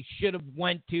that you should have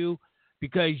went to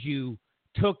because you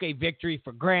took a victory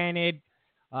for granted.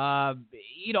 All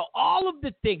of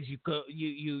the things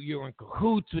you're in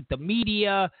cahoots with the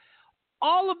media,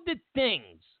 all of the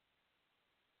things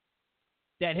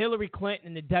that Hillary Clinton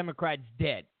and the Democrats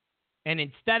did. And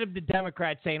instead of the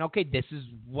Democrats saying, okay, this is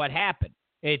what happened,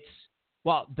 it's,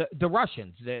 the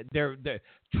Russians, they're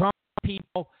Trump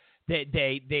people,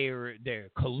 they're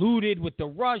colluded with the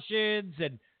Russians,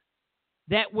 and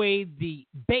that way the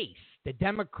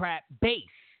Democrat base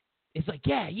is like,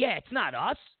 yeah, it's not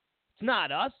us. It's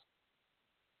not us.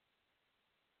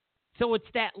 So it's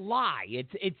that lie.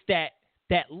 It's that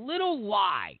little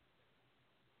lie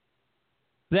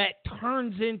that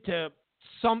turns into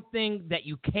something that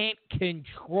you can't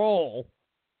control.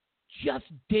 Just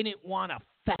didn't want to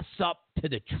fess up to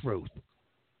the truth.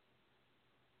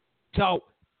 So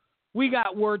we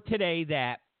got word today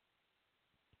that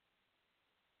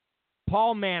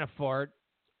Paul Manafort,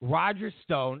 Roger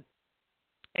Stone,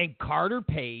 and Carter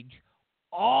Page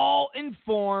all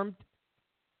informed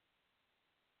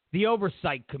the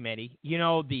Oversight Committee,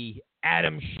 the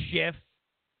Adam Schiff,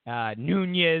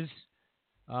 Nunez,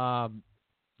 dog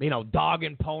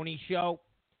and pony show,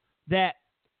 that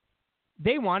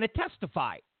they want to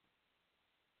testify.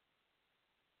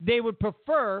 They would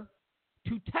prefer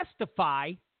to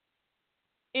testify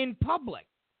in public.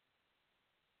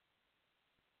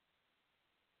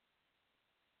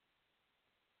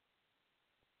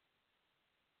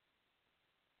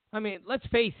 I mean, let's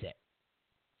face it.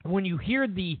 When you hear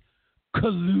the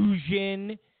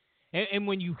collusion and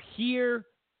when you hear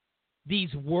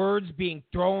these words being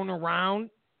thrown around,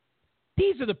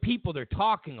 these are the people they're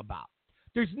talking about.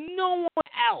 There's no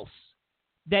one else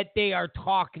that they are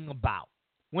talking about.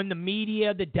 When the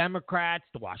media, the Democrats,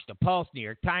 the Washington Post, New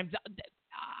York Times,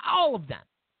 all of them,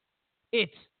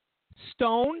 it's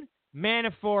Stone,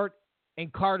 Manafort,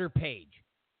 and Carter Page.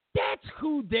 That's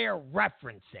who they're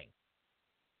referencing.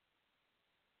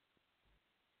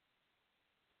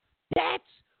 That's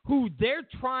who they're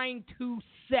trying to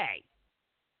say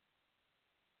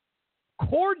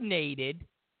coordinated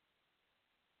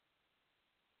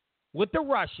with the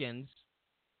Russians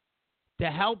to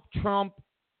help Trump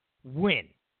win.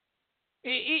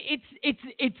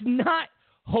 It's not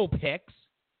Hope Hicks.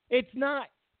 It's not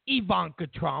Ivanka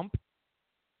Trump.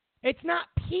 It's not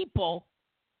people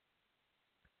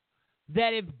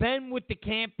that have been with the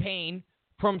campaign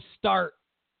from start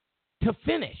to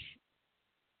finish.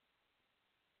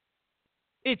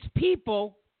 It's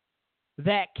people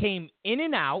that came in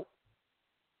and out,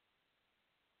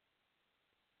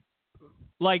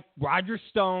 like Roger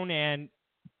Stone and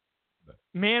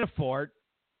Manafort,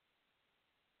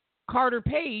 Carter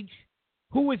Page,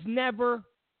 who was never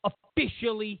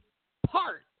officially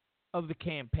part of the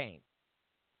campaign.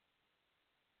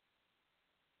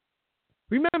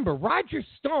 Remember, Roger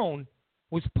Stone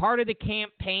was part of the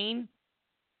campaign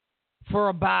for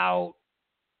about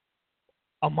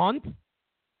a month.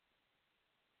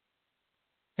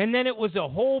 And then it was a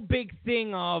whole big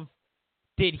thing of,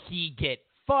 did he get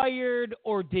fired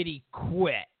or did he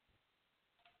quit?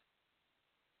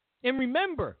 And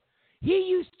remember, he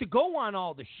used to go on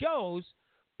all the shows,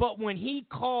 but when he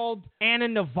called Ana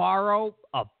Navarro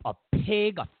a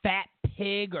pig, a fat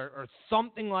pig, or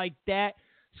something like that,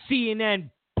 CNN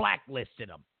blacklisted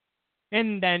him.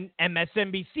 And then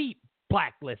MSNBC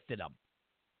blacklisted him.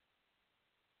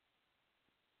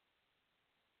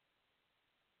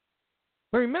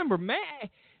 But remember,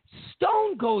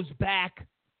 Stone goes back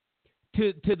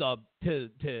to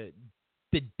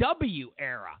the W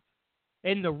era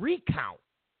and the recount.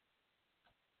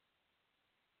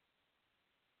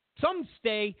 Some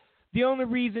say the only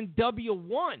reason W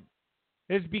won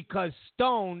is because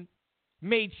Stone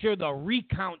made sure the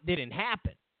recount didn't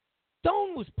happen.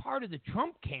 Stone was part of the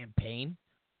Trump campaign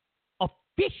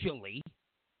officially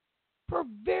for a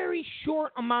very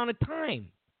short amount of time.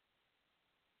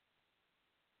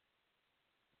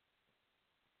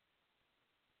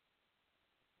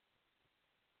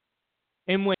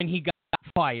 And when he got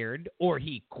fired or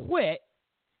he quit,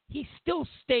 he still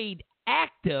stayed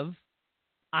active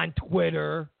on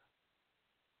Twitter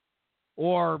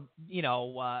or,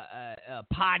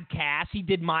 podcasts. He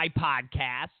did my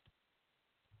podcast.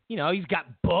 He's got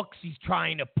books he's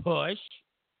trying to push.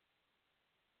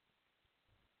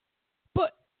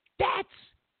 But that's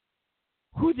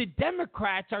who the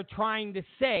Democrats are trying to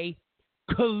say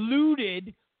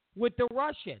colluded with the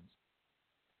Russians.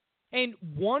 And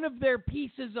one of their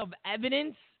pieces of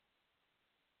evidence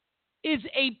is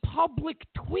a public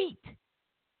tweet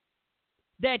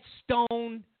that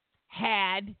Stone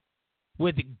had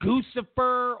with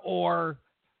Guccifer or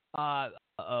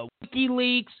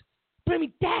WikiLeaks. But,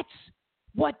 that's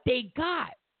what they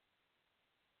got.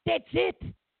 That's it.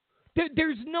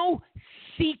 There's no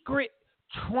secret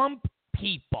Trump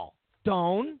people.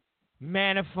 Stone,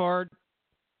 Manafort,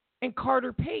 and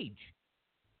Carter Page.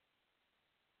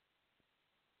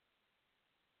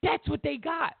 That's what they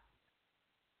got.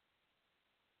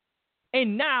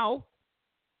 And now,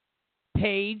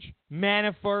 Page,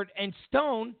 Manafort, and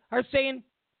Stone are saying,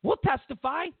 we'll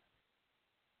testify.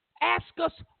 Ask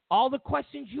us all the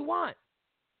questions you want.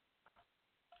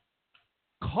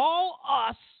 Call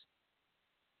us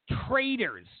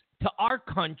traitors to our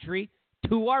country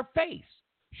to our face.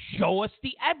 Show us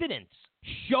the evidence.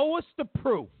 Show us the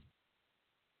proof.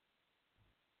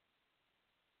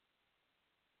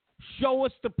 Show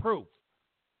us the proof.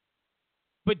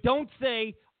 But don't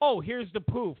say, oh, here's the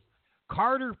proof.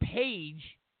 Carter Page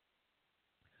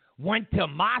went to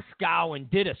Moscow and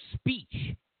did a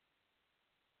speech.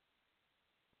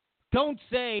 Don't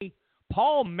say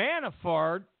Paul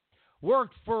Manafort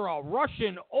worked for a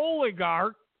Russian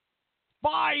oligarch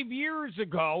 5 years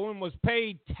ago and was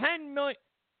paid $10 million.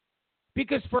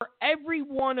 Because for every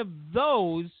one of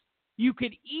those, you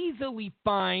could easily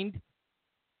find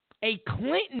a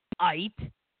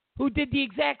Clintonite who did the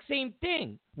exact same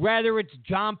thing. Whether it's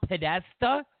John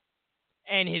Podesta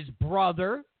and his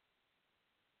brother,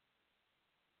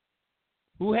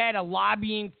 who had a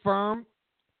lobbying firm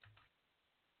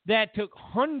that took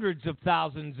hundreds of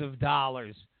thousands of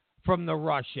dollars from the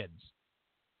Russians,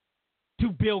 to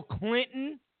Bill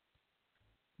Clinton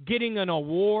getting an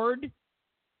award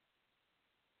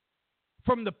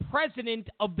from the president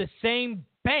of the same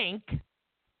bank,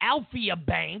 Alphia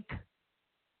Bank,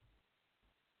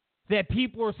 that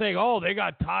people were saying, oh, they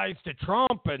got ties to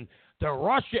Trump and to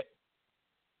Russia.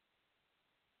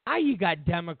 Now you got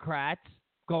Democrats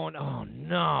going, oh,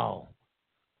 no.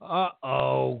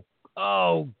 Uh-oh.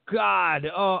 Oh, God.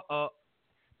 Uh-oh.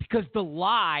 Because the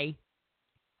lie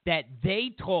that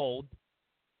they told,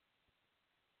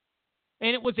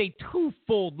 and it was a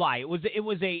twofold lie. It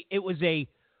was a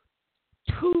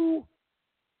two-reason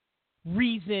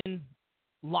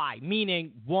lie,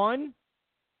 meaning, one,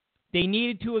 they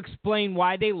needed to explain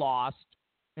why they lost,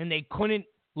 and they couldn't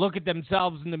look at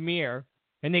themselves in the mirror,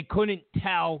 and they couldn't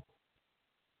tell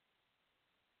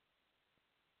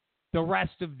the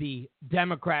rest of the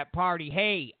Democrat Party,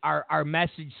 hey, our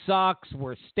message sucks,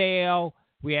 we're stale,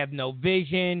 we have no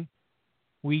vision,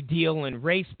 we deal in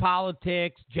race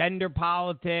politics, gender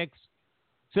politics.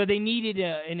 So they needed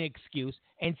an excuse.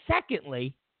 And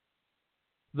secondly,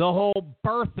 the whole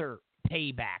birther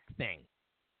payback thing.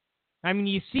 I mean,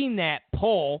 you've seen that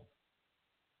poll.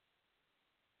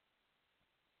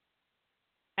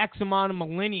 X amount of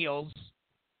millennials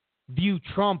view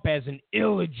Trump as an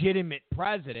illegitimate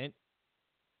president.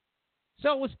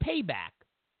 So it was payback.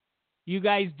 You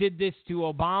guys did this to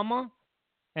Obama,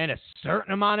 and a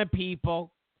certain amount of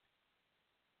people,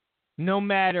 no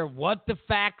matter what the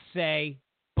facts say,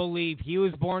 believe he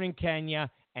was born in Kenya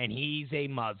and he's a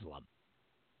Muslim.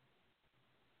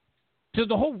 So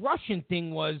the whole Russian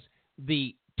thing was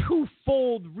the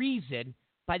twofold reason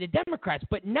by the Democrats.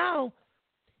 But now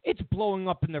it's blowing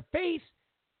up in their face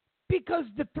because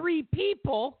the three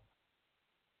people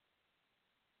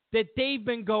that they've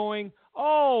been going,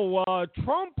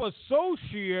 Trump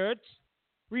associates.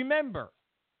 Remember,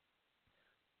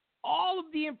 all of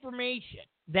the information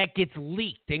that gets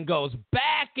leaked and goes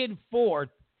back and forth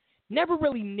never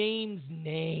really names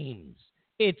names.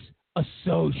 It's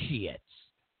associates.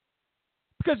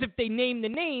 Because if they name the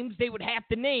names, they would have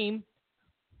to name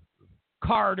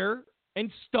Carter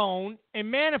and Stone and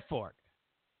Manafort.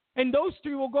 And those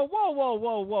three will go,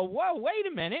 whoa, wait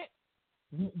a minute.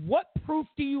 What proof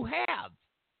do you have?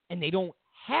 And they don't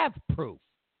have proof.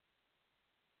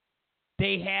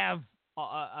 They have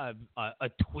a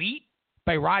tweet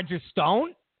by Roger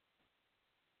Stone.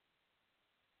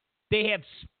 They have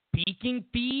speaking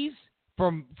fees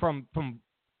from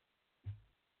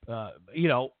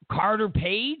Carter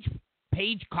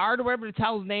Page Carter, whatever the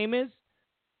hell his name is.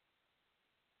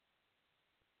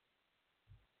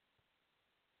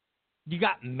 You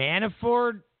got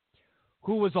Manafort,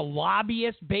 who was a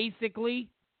lobbyist, basically,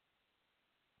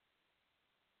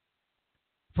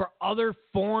 for other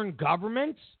foreign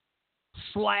governments,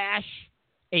 /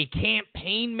 a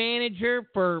campaign manager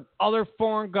for other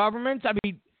foreign governments. I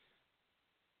mean,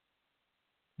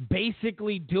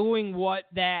 basically doing what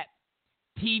that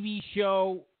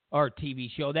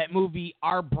that movie,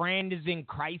 Our Brand is in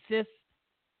Crisis,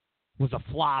 was a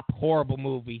flop, horrible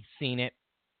movie, seen it.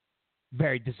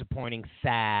 Very disappointing,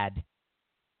 sad.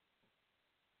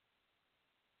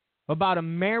 About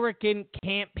American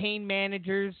campaign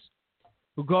managers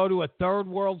who go to a third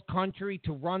world country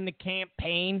to run the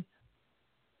campaign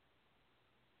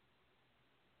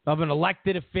of an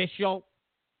elected official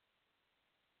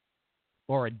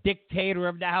or a dictator,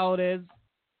 whatever the hell it is.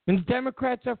 And the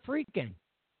Democrats are freaking.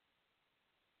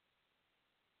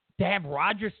 To have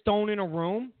Roger Stone in a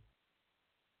room,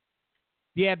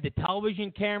 you have the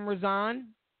television cameras on,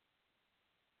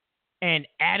 and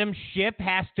Adam Schiff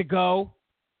has to go,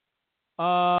 you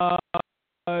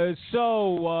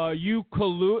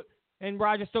collude? And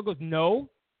Roger Stone goes, no.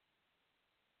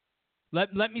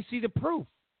 Let me see the proof.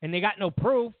 And they got no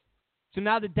proof. So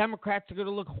now the Democrats are going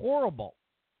to look horrible.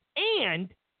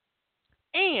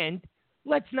 And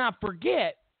let's not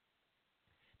forget,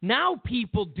 now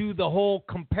people do the whole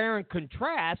compare and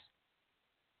contrast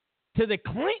to the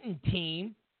Clinton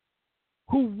team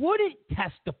who wouldn't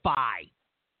testify.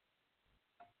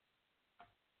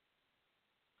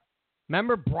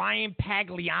 Remember Brian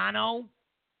Pagliano?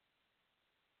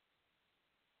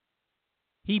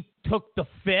 He took the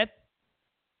fifth.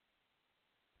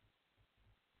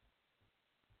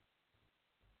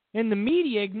 And the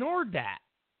media ignored that.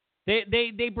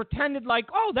 They pretended like,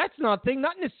 that's nothing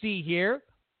to see here.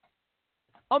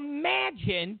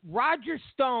 Imagine Roger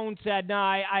Stone said, "No,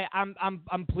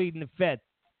 I'm pleading the fifth."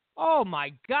 Oh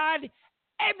my God!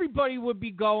 Everybody would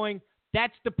be going,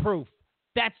 "That's the proof.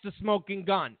 That's the smoking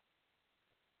gun."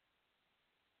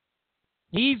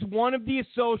 He's one of the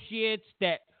associates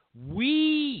that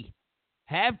we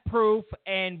have proof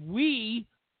and we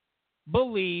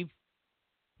believe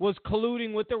was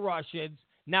colluding with the Russians.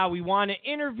 Now we want to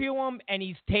interview him, and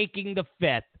he's taking the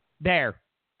fifth. There.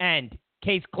 End.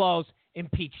 Case closed.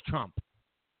 Impeach Trump.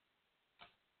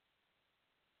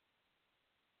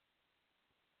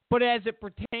 But as it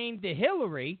pertained to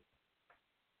Hillary,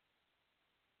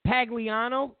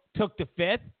 Pagliano took the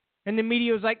fifth, and the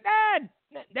media was like,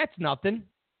 that's nothing.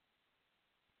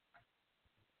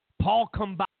 Paul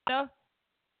Combata,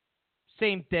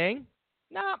 same thing.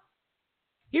 No,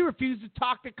 he refused to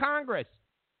talk to Congress.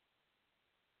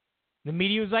 The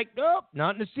media was like, nope,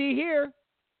 nothing to see here.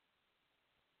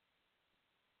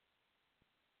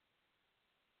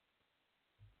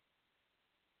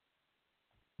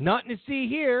 Nothing to see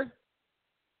here.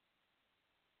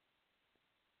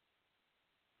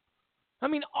 I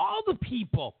mean, all the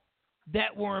people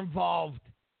that were involved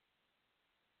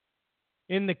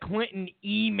in the Clinton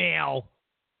email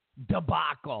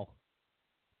debacle,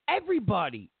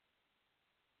 everybody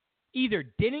either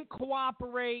didn't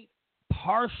cooperate,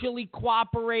 partially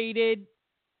cooperated,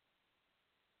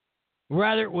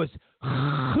 whether it was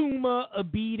Huma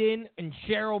Abedin and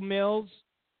Cheryl Mills,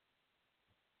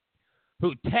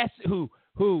 who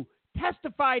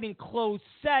testified in closed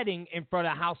setting in front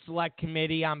of House Select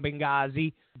Committee on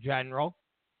Benghazi General.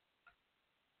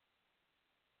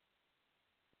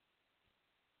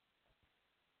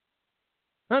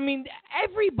 I mean,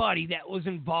 everybody that was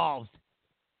involved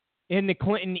in the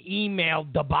Clinton email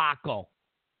debacle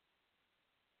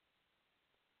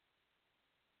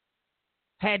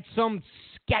had some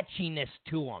sketchiness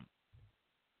to them.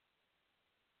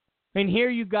 And here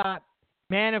you got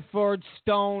Manafort,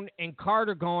 Stone, and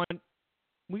Carter going,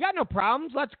 we got no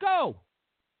problems, let's go.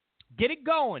 Get it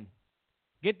going.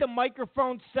 Get the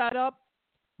microphone set up.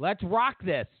 Let's rock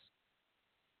this.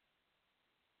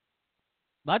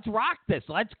 Let's rock this.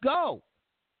 Let's go.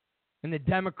 And the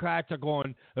Democrats are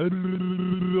going,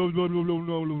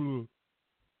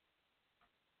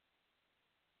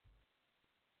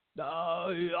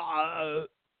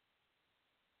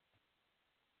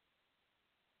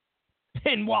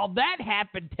 And while that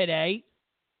happened today,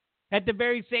 at the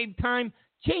very same time,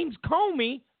 James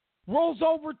Comey rolls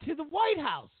over to the White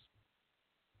House.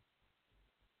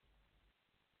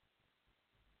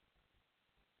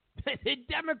 The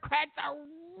Democrats are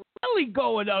really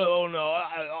going, oh no.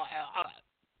 I'm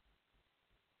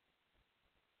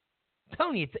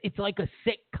telling you, it's like a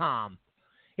sitcom.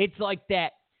 It's like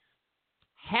that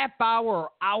half-hour or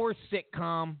hour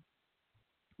sitcom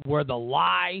where the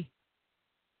lie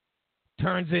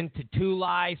turns into 2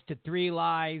 lies to 3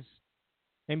 lies,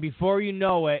 and before you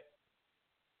know it,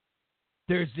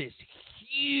 there's this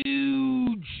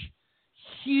huge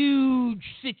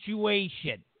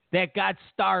situation that got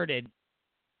started,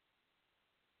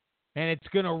 and it's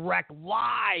going to wreck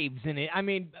lives in it. I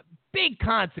mean, big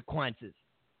consequences.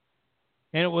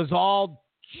 And it was all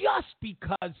just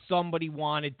because somebody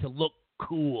wanted to look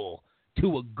cool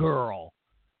to a girl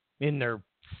in their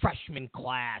freshman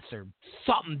class or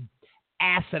something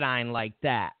asinine like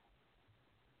that.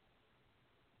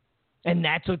 And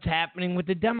that's what's happening with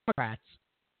the Democrats.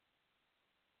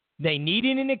 They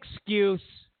needed an excuse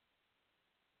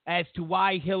as to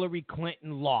why Hillary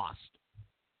Clinton lost.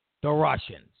 The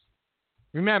Russians.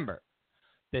 Remember,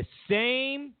 the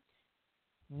same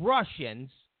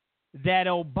Russians that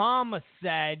Obama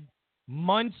said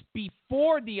months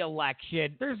before the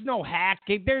election, there's no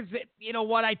hacking. You know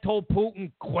what? I told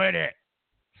Putin, quit it.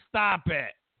 Stop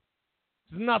it.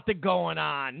 There's nothing going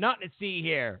on. Nothing to see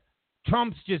here.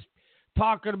 Trump's just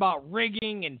talking about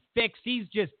rigging and fix. He's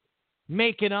just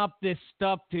making up this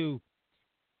stuff to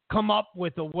come up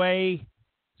with a way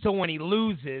so when he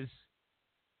loses,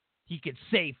 he could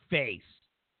save face.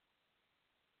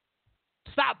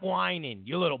 Stop whining,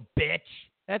 you little bitch.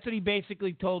 That's what he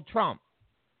basically told Trump.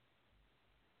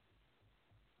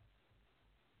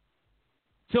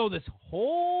 So this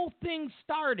whole thing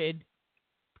started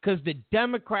because the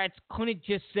Democrats couldn't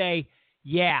just say,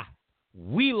 yeah,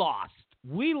 we lost.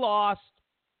 We lost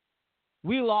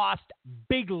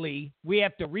bigly. We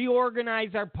have to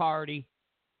reorganize our party.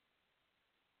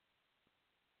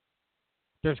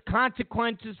 There's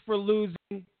consequences for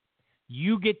losing.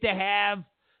 You get to have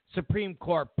Supreme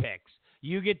Court picks.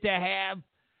 You get to have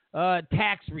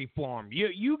tax reform.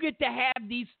 You get to have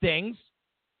these things,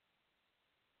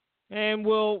 and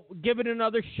we'll give it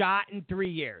another shot in 3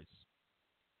 years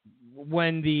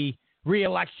when the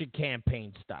re-election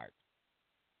campaign starts.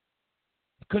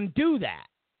 Couldn't do that.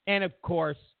 And, of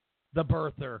course, the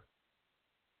birther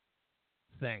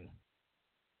thing.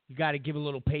 You got to give a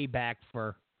little payback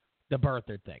for the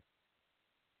birther thing.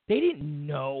 They didn't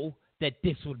know that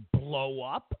this would blow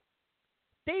up.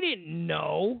 They didn't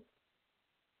know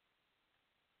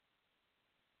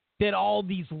that all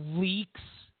these leaks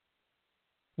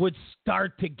would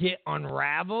start to get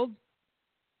unraveled.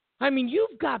 I mean,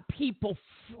 you've got people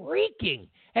freaking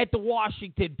at the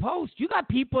Washington Post. You got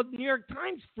people at the New York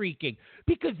Times freaking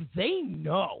because they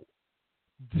know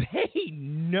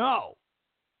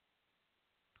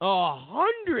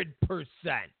 100%,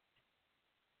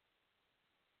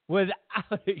 without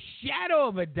a shadow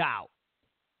of a doubt,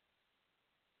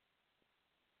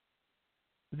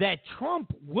 that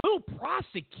Trump will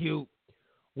prosecute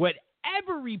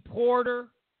whatever reporter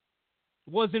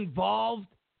was involved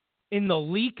in the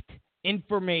leaked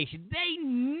information. They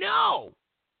know.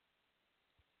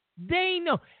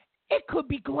 It could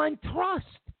be Glenn Trust.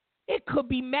 It could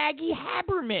be Maggie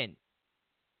Haberman.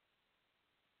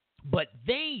 But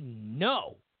they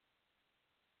know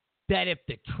that if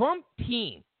the Trump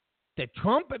team, the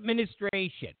Trump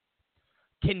administration,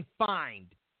 can find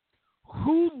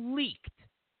who leaked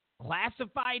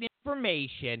classified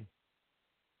information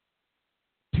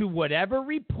to whatever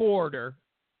reporter,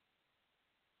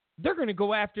 they're going to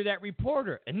go after that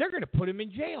reporter, and they're going to put him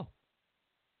in jail.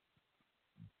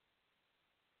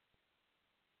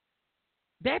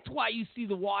 That's why you see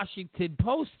the Washington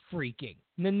Post freaking,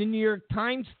 and then the New York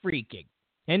Times freaking,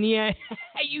 and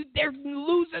they're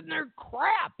losing their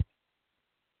crap.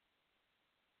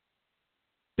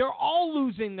 They're all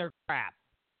losing their crap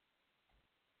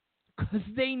because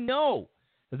they know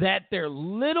that their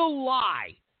little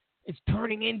lie is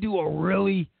turning into a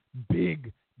really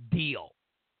big deal.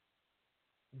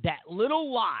 That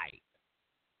little lie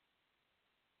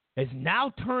is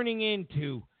now turning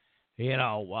into,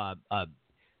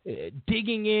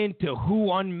 digging into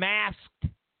who unmasked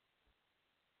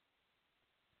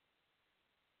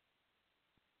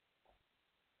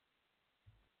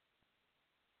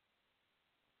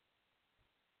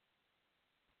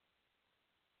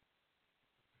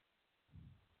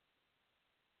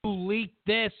who leaked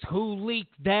this, who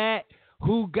leaked that,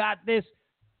 who got this.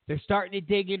 They're starting to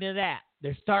dig into that.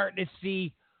 They're starting to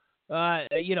see,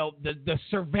 the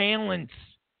surveillance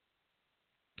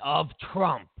of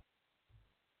Trump.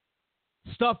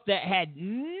 Stuff that had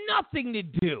nothing to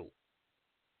do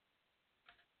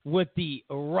with the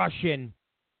Russian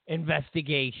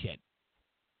investigation.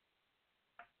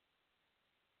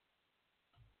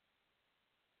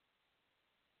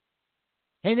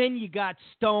 And then you got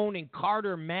Stone and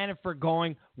Carter Manafort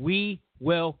going, we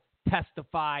will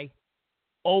testify,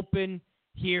 open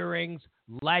hearings,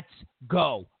 let's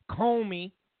go.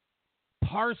 Comey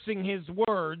parsing his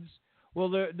words. Well,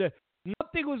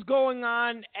 nothing was going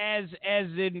on as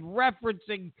in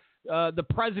referencing the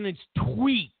president's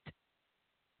tweet.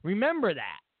 Remember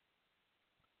that.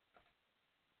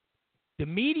 The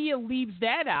media leaves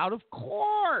that out, of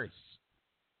course.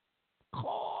 Of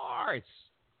course.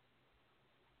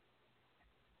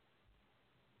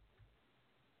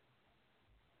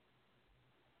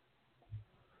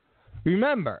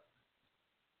 Remember,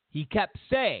 he kept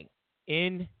saying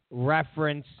in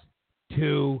reference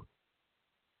to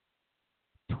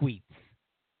tweets.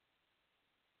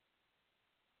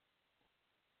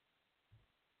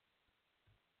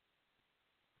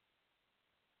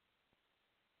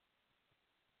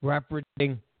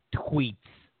 Referencing tweets.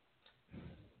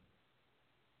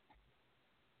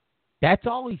 That's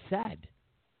all he said.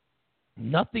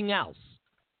 Nothing else.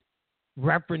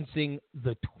 Referencing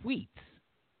the tweets.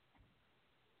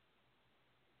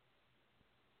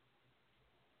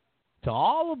 So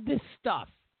all of this stuff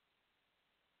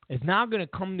is now going to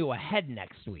come to a head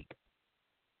next week.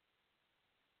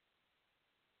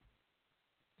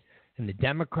 And the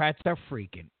Democrats are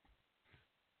freaking.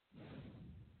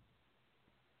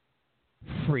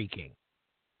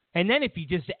 And then if you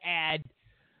just add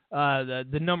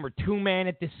the number 2 man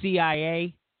at the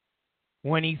CIA,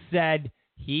 when he said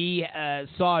he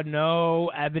saw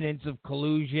no evidence of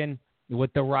collusion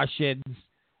with the Russians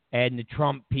and the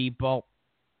Trump people,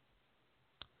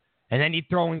 and then you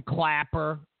throw in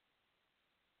Clapper,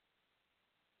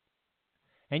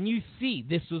 and you see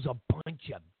this was a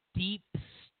bunch of deep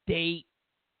state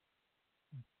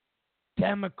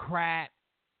Democrat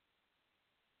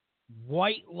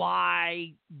white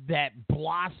lie that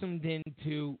blossomed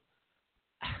into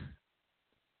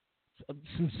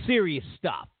some serious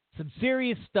stuff. Some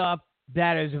serious stuff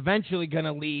that is eventually going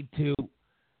to lead to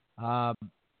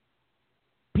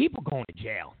people going to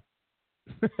jail.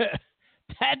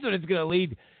 That's what it's going to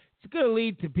lead. It's going to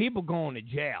lead to people going to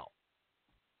jail.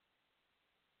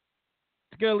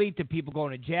 It's going to lead to people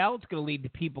going to jail. It's going to lead to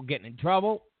people getting in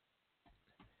trouble.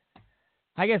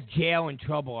 I guess jail and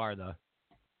trouble are the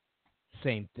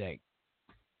same thing.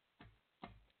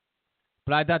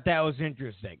 But I thought that was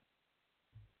interesting.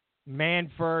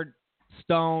 Manafort,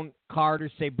 Stone, Carter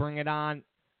say bring it on.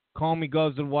 Comey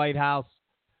goes to the White House.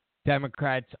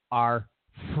 Democrats are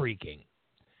freaking.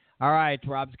 All right, it's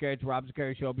Rob Zicari. It's Rob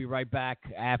Zicari Show. I'll be right back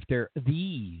after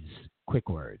these quick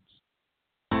words.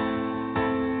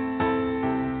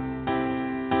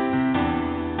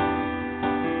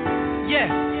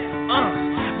 Yeah.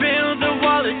 Build the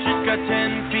wall, it just got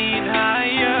 10 feet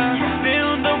higher.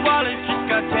 Build the wall, it just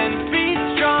got 10 feet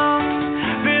strong.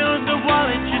 Build the wall,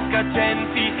 it just got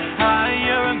 10 feet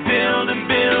higher. And build and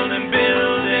build and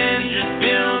build and just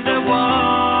build the wall.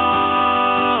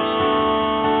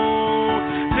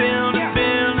 Build and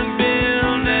build and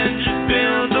build and just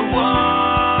build the wall.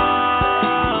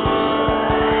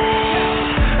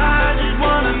 I just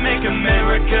wanna make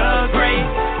America great.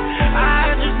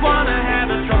 I just wanna have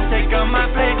a Trump take on my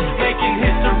plate, making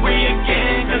history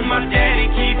again, 'cause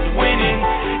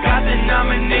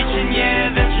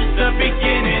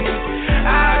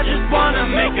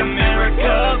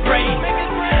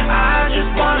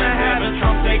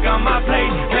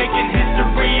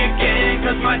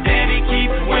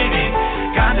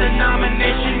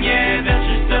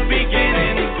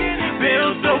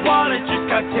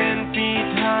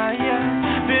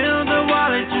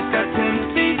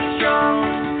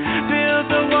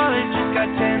just got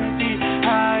 10 feet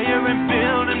higher and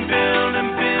build and build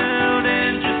and build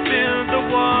and just build the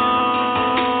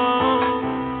wall.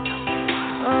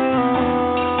 Oh,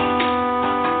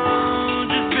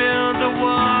 just build the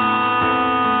wall.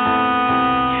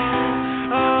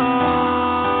 Oh,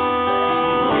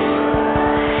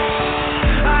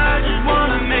 I just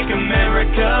wanna make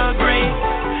America great.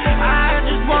 I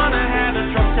just wanna have a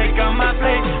Trump take on my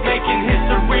plate, making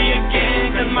history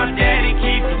again, 'cause my daddy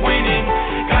keeps winning.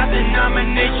 Got the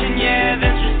nomination, yeah,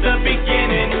 that's just the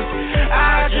beginning.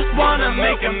 I just wanna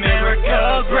make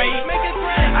America great.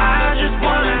 I just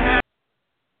wanna have.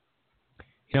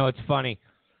 You know, it's funny.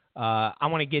 I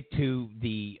want to get to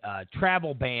the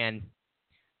travel ban.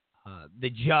 The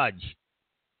judge,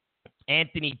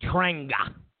 Anthony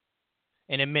Trenga,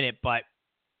 in a minute, but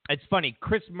it's funny.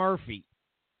 Chris Murphy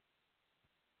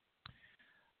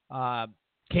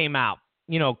came out.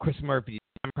 You know, Chris Murphy,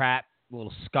 Democrat, a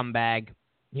little scumbag.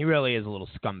 He really is a little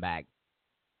scumbag.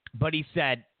 But he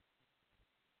said,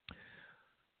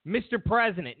 Mr.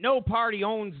 President, no party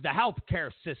owns the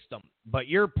healthcare system, but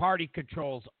your party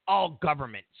controls all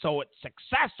government, so its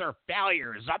success or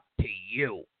failure is up to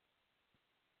you.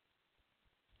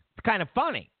 It's kind of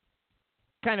funny.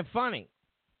 Kind of funny.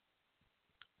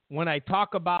 When I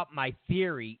talk about my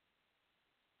theory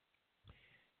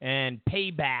and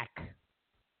payback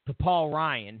to Paul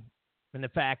Ryan and the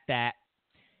fact that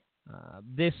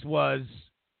this was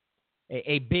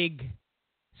a big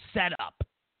setup.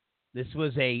 This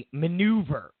was a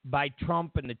maneuver by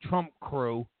Trump and the Trump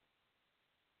crew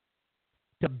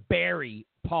to bury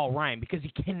Paul Ryan because he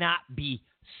cannot be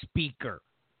speaker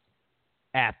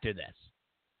after this.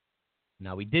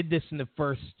 Now, we did this in the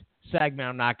first segment.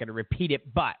 I'm not going to repeat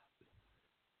it, but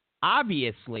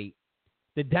obviously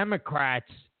the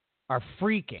Democrats are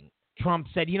freaking. Trump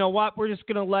said, you know what? We're just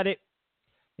going to let it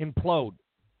implode.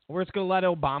 We're just going to let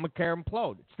Obamacare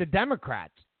implode. It's the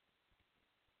Democrats.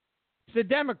 It's the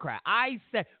Democrat. I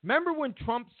said, remember when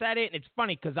Trump said it? And it's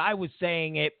funny because I was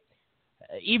saying it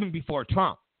even before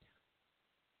Trump.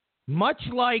 Much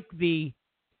like the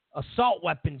assault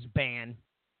weapons ban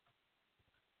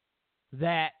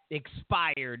that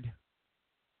expired,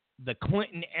 the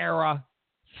Clinton era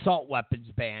assault weapons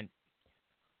ban,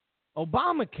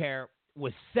 Obamacare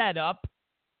was set up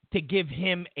to give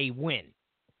him a win.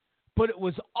 But it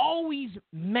was always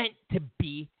meant to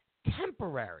be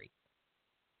temporary.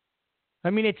 I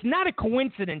mean, it's not a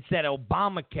coincidence that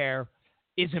Obamacare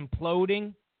is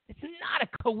imploding. It's not a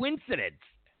coincidence.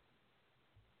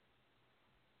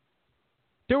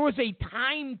 There was a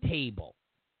timetable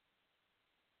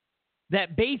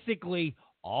that basically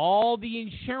all the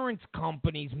insurance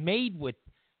companies made with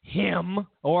him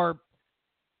or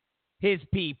his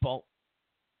people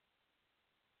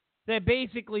that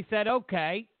basically said,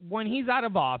 okay, when he's out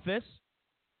of office,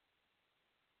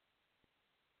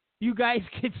 you guys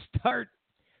could start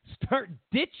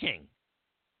ditching.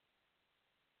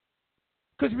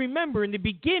 Because remember, in the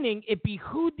beginning, it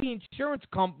behooved the insurance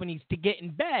companies to get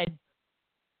in bed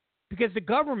because the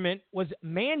government was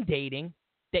mandating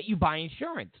that you buy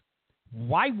insurance.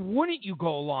 Why wouldn't you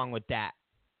go along with that?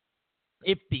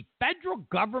 If the federal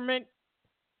government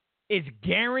is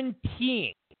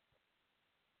guaranteeing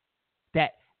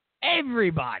that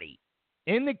everybody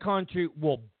in the country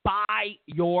will buy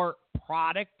your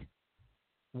product,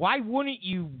 why wouldn't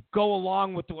you go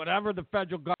along with whatever the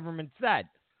federal government said?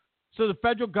 So the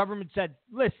federal government said,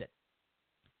 listen,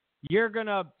 you're going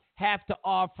to have to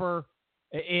offer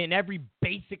in every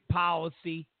basic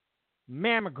policy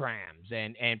mammograms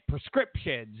and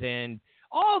prescriptions and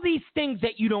all these things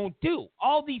that you don't do,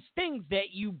 all these things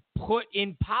that you put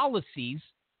in policies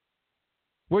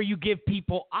where you give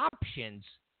people options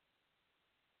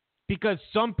because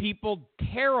some people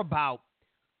care about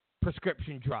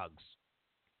prescription drugs.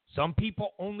 Some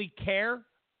people only care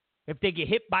if they get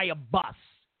hit by a bus.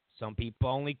 Some people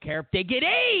only care if they get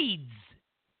AIDS.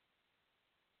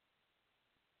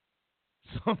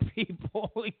 Some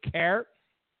people only care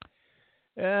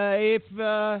if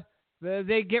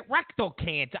they get rectal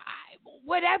cancer.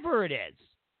 Whatever it is.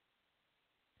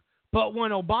 But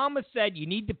when Obama said you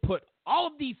need to put all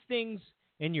of these things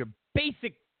in your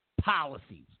basic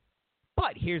policies,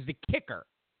 but here's the kicker.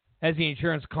 As the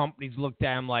insurance companies looked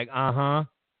at him like, go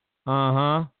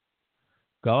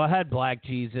ahead, Black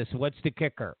Jesus. What's the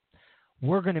kicker?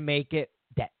 We're going to make it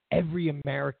that every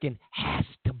American has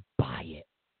to buy it.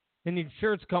 And the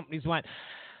insurance companies went,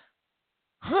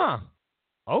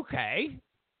 okay.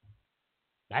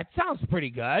 That sounds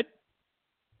pretty good.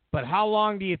 But how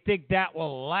long do you think that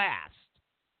will last?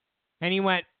 And he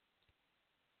went,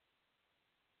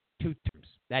 2 terms.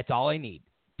 That's all I need.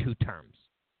 2 terms.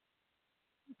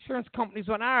 Insurance companies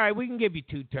went, all right, we can give you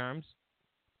 2 terms.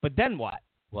 But then what?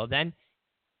 Well, then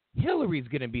Hillary's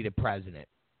going to be the president.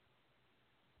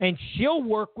 And she'll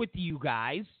work with you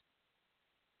guys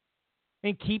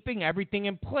in keeping everything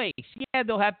in place. Yeah,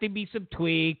 there'll have to be some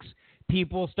tweaks.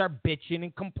 People start bitching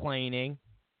and complaining.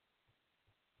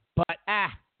 But,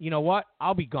 you know what?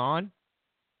 I'll be gone.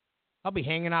 I'll be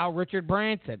hanging out with Richard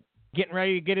Branson, getting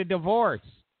ready to get a divorce.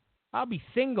 I'll be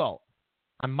single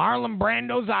on Marlon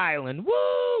Brando's island.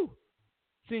 Woo!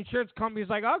 The insurance company's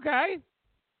like, okay,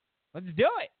 let's do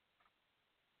it.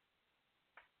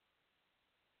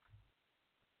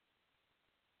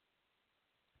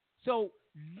 So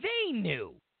they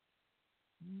knew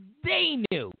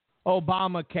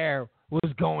Obamacare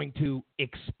was going to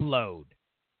explode.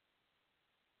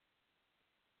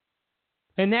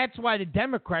 And that's why the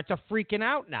Democrats are freaking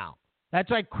out now. That's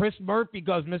why Chris Murphy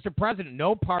goes, Mr. President,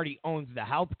 no party owns the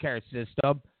health care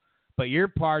system, but your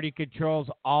party controls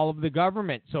all of the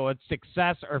government. So its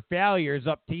success or failure is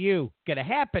up to you. What's going to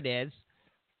happen is,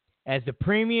 as the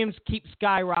premiums keep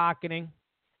skyrocketing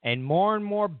and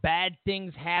more bad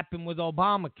things happen with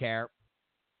Obamacare,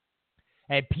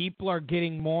 and people are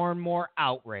getting more and more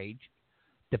outraged,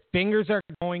 the fingers are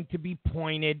going to be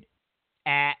pointed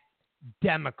at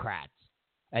Democrats.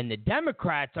 And the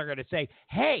Democrats are going to say,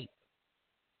 hey,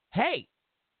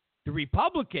 the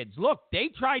Republicans, look, they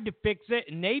tried to fix it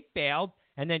and they failed.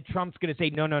 And then Trump's going to say,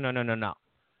 no.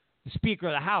 The Speaker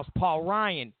of the House, Paul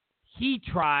Ryan, he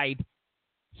tried,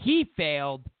 he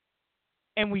failed,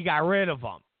 and we got rid of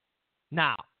him.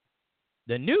 Now,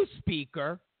 the new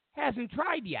Speaker hasn't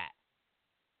tried yet.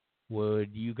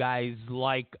 Would you guys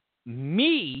like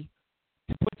me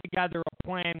to put together a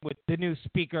plan with the new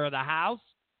Speaker of the House?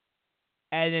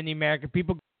 And then the American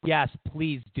people go, yes,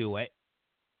 please do it.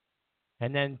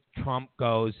 And then Trump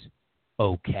goes,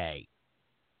 okay.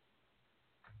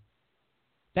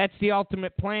 That's the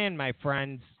ultimate plan, my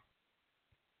friends.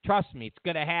 Trust me, it's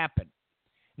going to happen.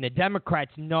 And the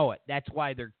Democrats know it. That's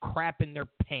why they're crapping their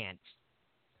pants,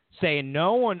 saying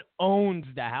no one owns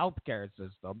the healthcare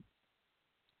system.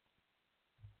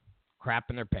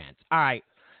 Crapping their pants. All right.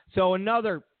 So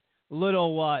another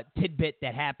little tidbit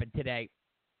that happened today,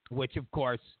 which, of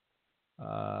course,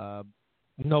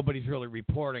 nobody's really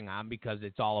reporting on because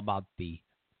it's all about the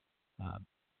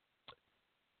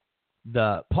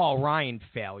Paul Ryan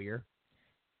failure.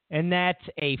 And that's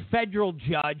a federal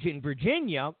judge in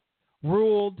Virginia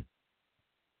ruled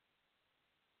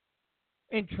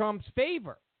in Trump's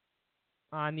favor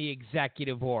on the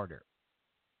executive order,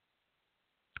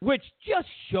 which just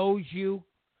shows you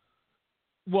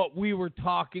what we were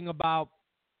talking about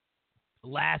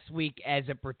last week as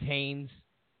it pertains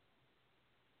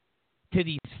to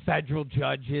these federal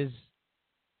judges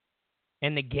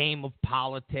and the game of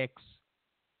politics.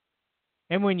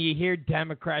 And when you hear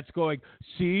Democrats going,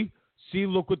 see,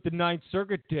 look what the Ninth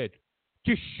Circuit did.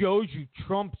 Just shows you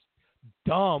Trump's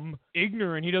dumb,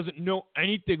 ignorant. He doesn't know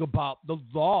anything about the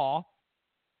law.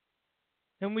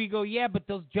 And we go, yeah, but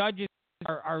those judges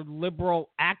are liberal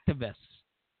activists.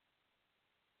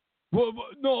 Well,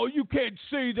 no, you can't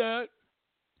say that.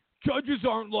 Judges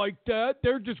aren't like that.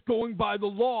 They're just going by the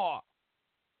law.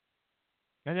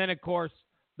 And then, of course,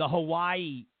 the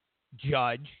Hawaii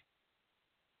judge,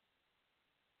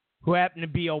 who happened to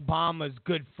be Obama's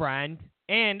good friend,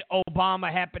 and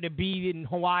Obama happened to be in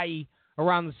Hawaii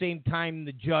around the same time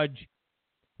the judge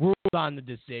ruled on the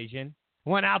decision,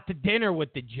 went out to dinner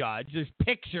with the judge. There's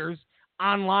pictures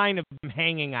online of them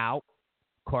hanging out.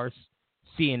 Of course,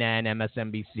 CNN,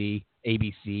 MSNBC,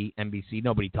 ABC, NBC,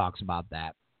 nobody talks about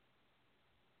that.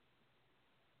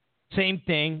 Same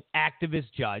thing,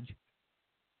 activist judge.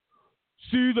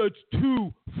 See, that's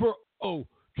 2-0.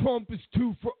 Trump is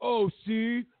 2-0,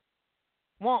 see?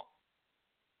 Well,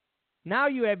 now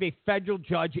you have a federal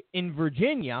judge in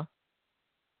Virginia,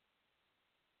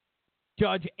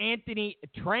 Judge Anthony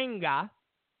Tranga,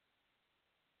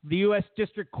 the U.S.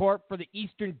 District Court for the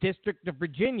Eastern District of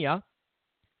Virginia,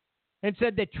 and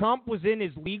said that Trump was in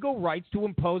his legal rights to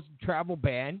impose a travel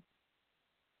ban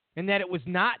and that it was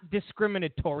not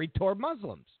discriminatory toward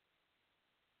Muslims.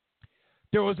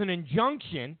 There was an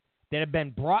injunction that had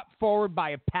been brought forward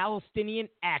by a Palestinian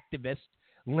activist,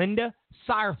 Linda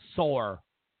Sarsour,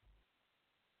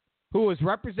 who was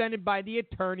represented by the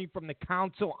attorney from the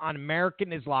Council on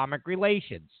American Islamic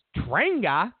Relations.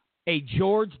 Tranga, a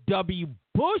George W.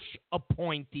 Bush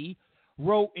appointee,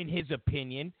 wrote in his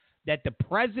opinion that the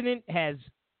president has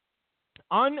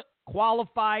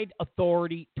unqualified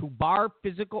authority to bar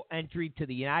physical entry to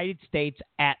the United States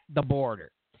at the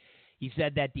border. He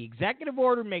said that the executive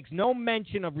order makes no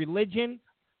mention of religion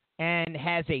and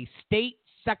has a state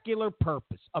secular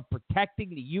purpose of protecting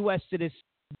the U.S. citizens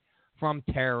from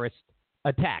terrorist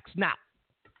attacks. Now,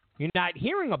 you're not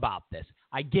hearing about this.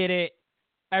 I get it.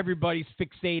 Everybody's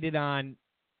fixated on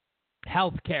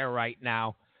health care right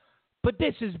now. But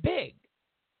this is big.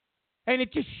 And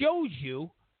it just shows you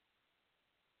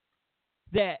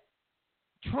that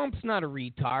Trump's not a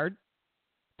retard.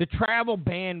 The travel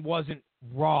ban wasn't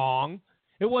wrong.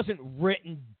 It wasn't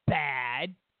written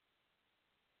bad.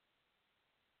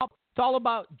 It's all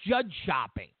about judge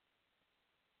shopping.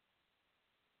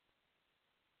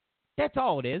 That's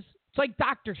all it is. It's like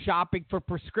doctor shopping for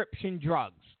prescription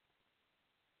drugs.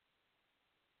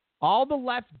 All the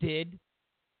left did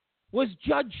was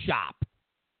judge shop.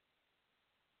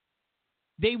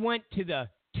 They went to the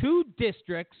two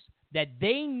districts that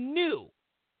they knew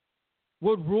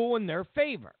would rule in their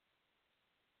favor.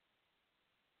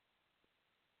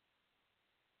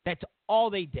 That's all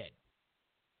they did.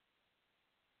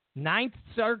 Ninth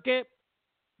Circuit,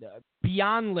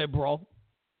 beyond liberal,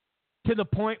 to the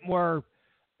point where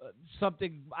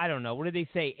something, I don't know, what do they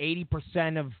say,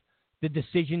 80% of the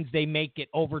decisions they make get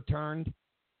overturned?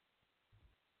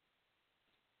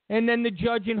 And then the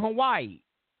judge in Hawaii,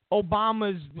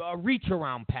 Obama's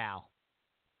reach-around pal.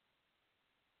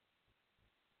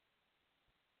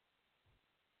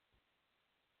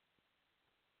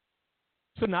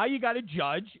 So now you got a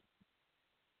judge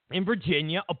in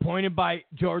Virginia appointed by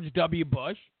George W.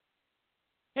 Bush,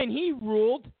 and he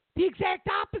ruled the exact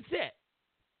opposite.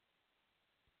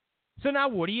 So now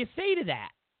what do you say to that?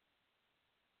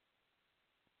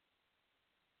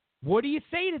 What do you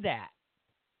say to that?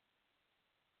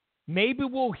 Maybe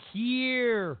we'll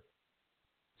hear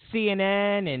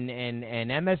CNN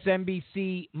and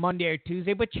MSNBC Monday or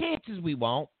Tuesday, but chances we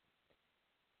won't,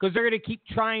 because they're going to keep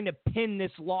trying to pin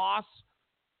this loss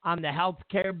on the health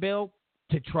care bill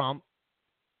to Trump.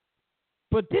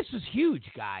 But this is huge,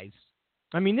 guys.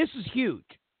 I mean, this is huge.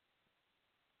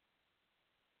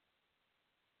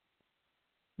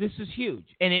 This is huge,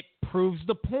 and it proves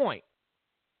the point.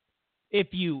 If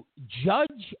you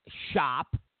judge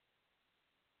shop,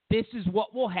 this is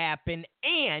what will happen.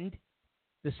 And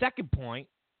the second point,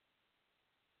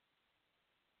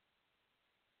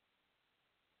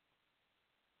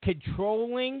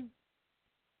 controlling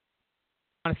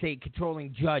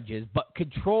judges, but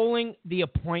controlling the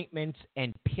appointments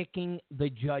and picking the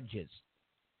judges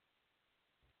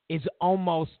is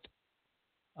almost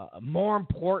more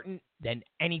important than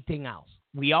anything else.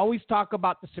 We always talk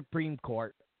about the Supreme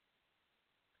Court,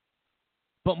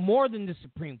 but more than the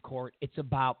Supreme Court, it's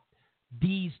about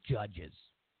these judges.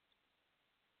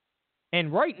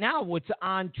 And right now, what's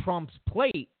on Trump's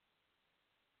plate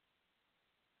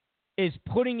is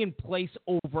putting in place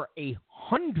over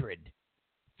 100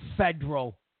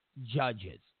 federal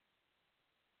judges.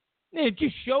 And it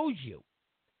just shows you.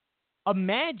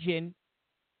 Imagine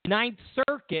Ninth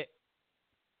Circuit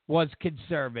was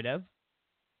conservative.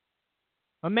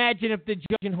 Imagine if the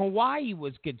judge in Hawaii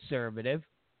was conservative.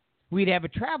 We'd have a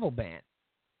travel ban.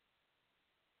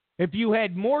 If you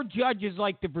had more judges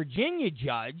like the Virginia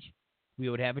judge, we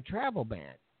would have a travel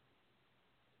ban.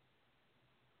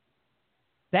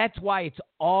 That's why it's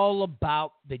all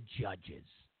about the judges.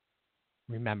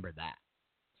 Remember that.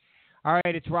 All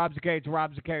right, it's Rob Zicari. It's the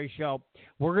Rob Zicari Show.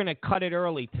 We're going to cut it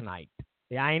early tonight.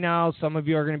 Yeah, I know some of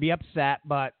you are going to be upset,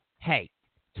 but hey,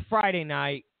 it's Friday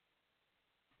night,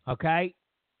 okay?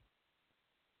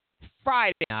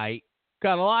 Friday night.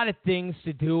 Got a lot of things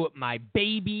to do with my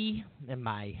baby and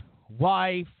my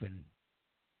wife and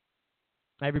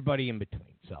everybody in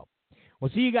between. So we'll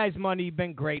see you guys Monday. You've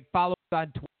been great. Follow us on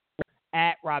Twitter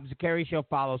at Rob Zicari Show.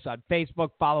 Follow us on Facebook.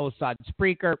 Follow us on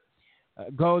Spreaker.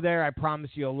 Go there. I promise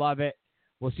you'll love it.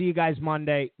 We'll see you guys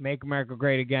Monday. Make America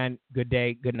great again. Good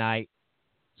day. Good night.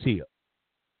 See you.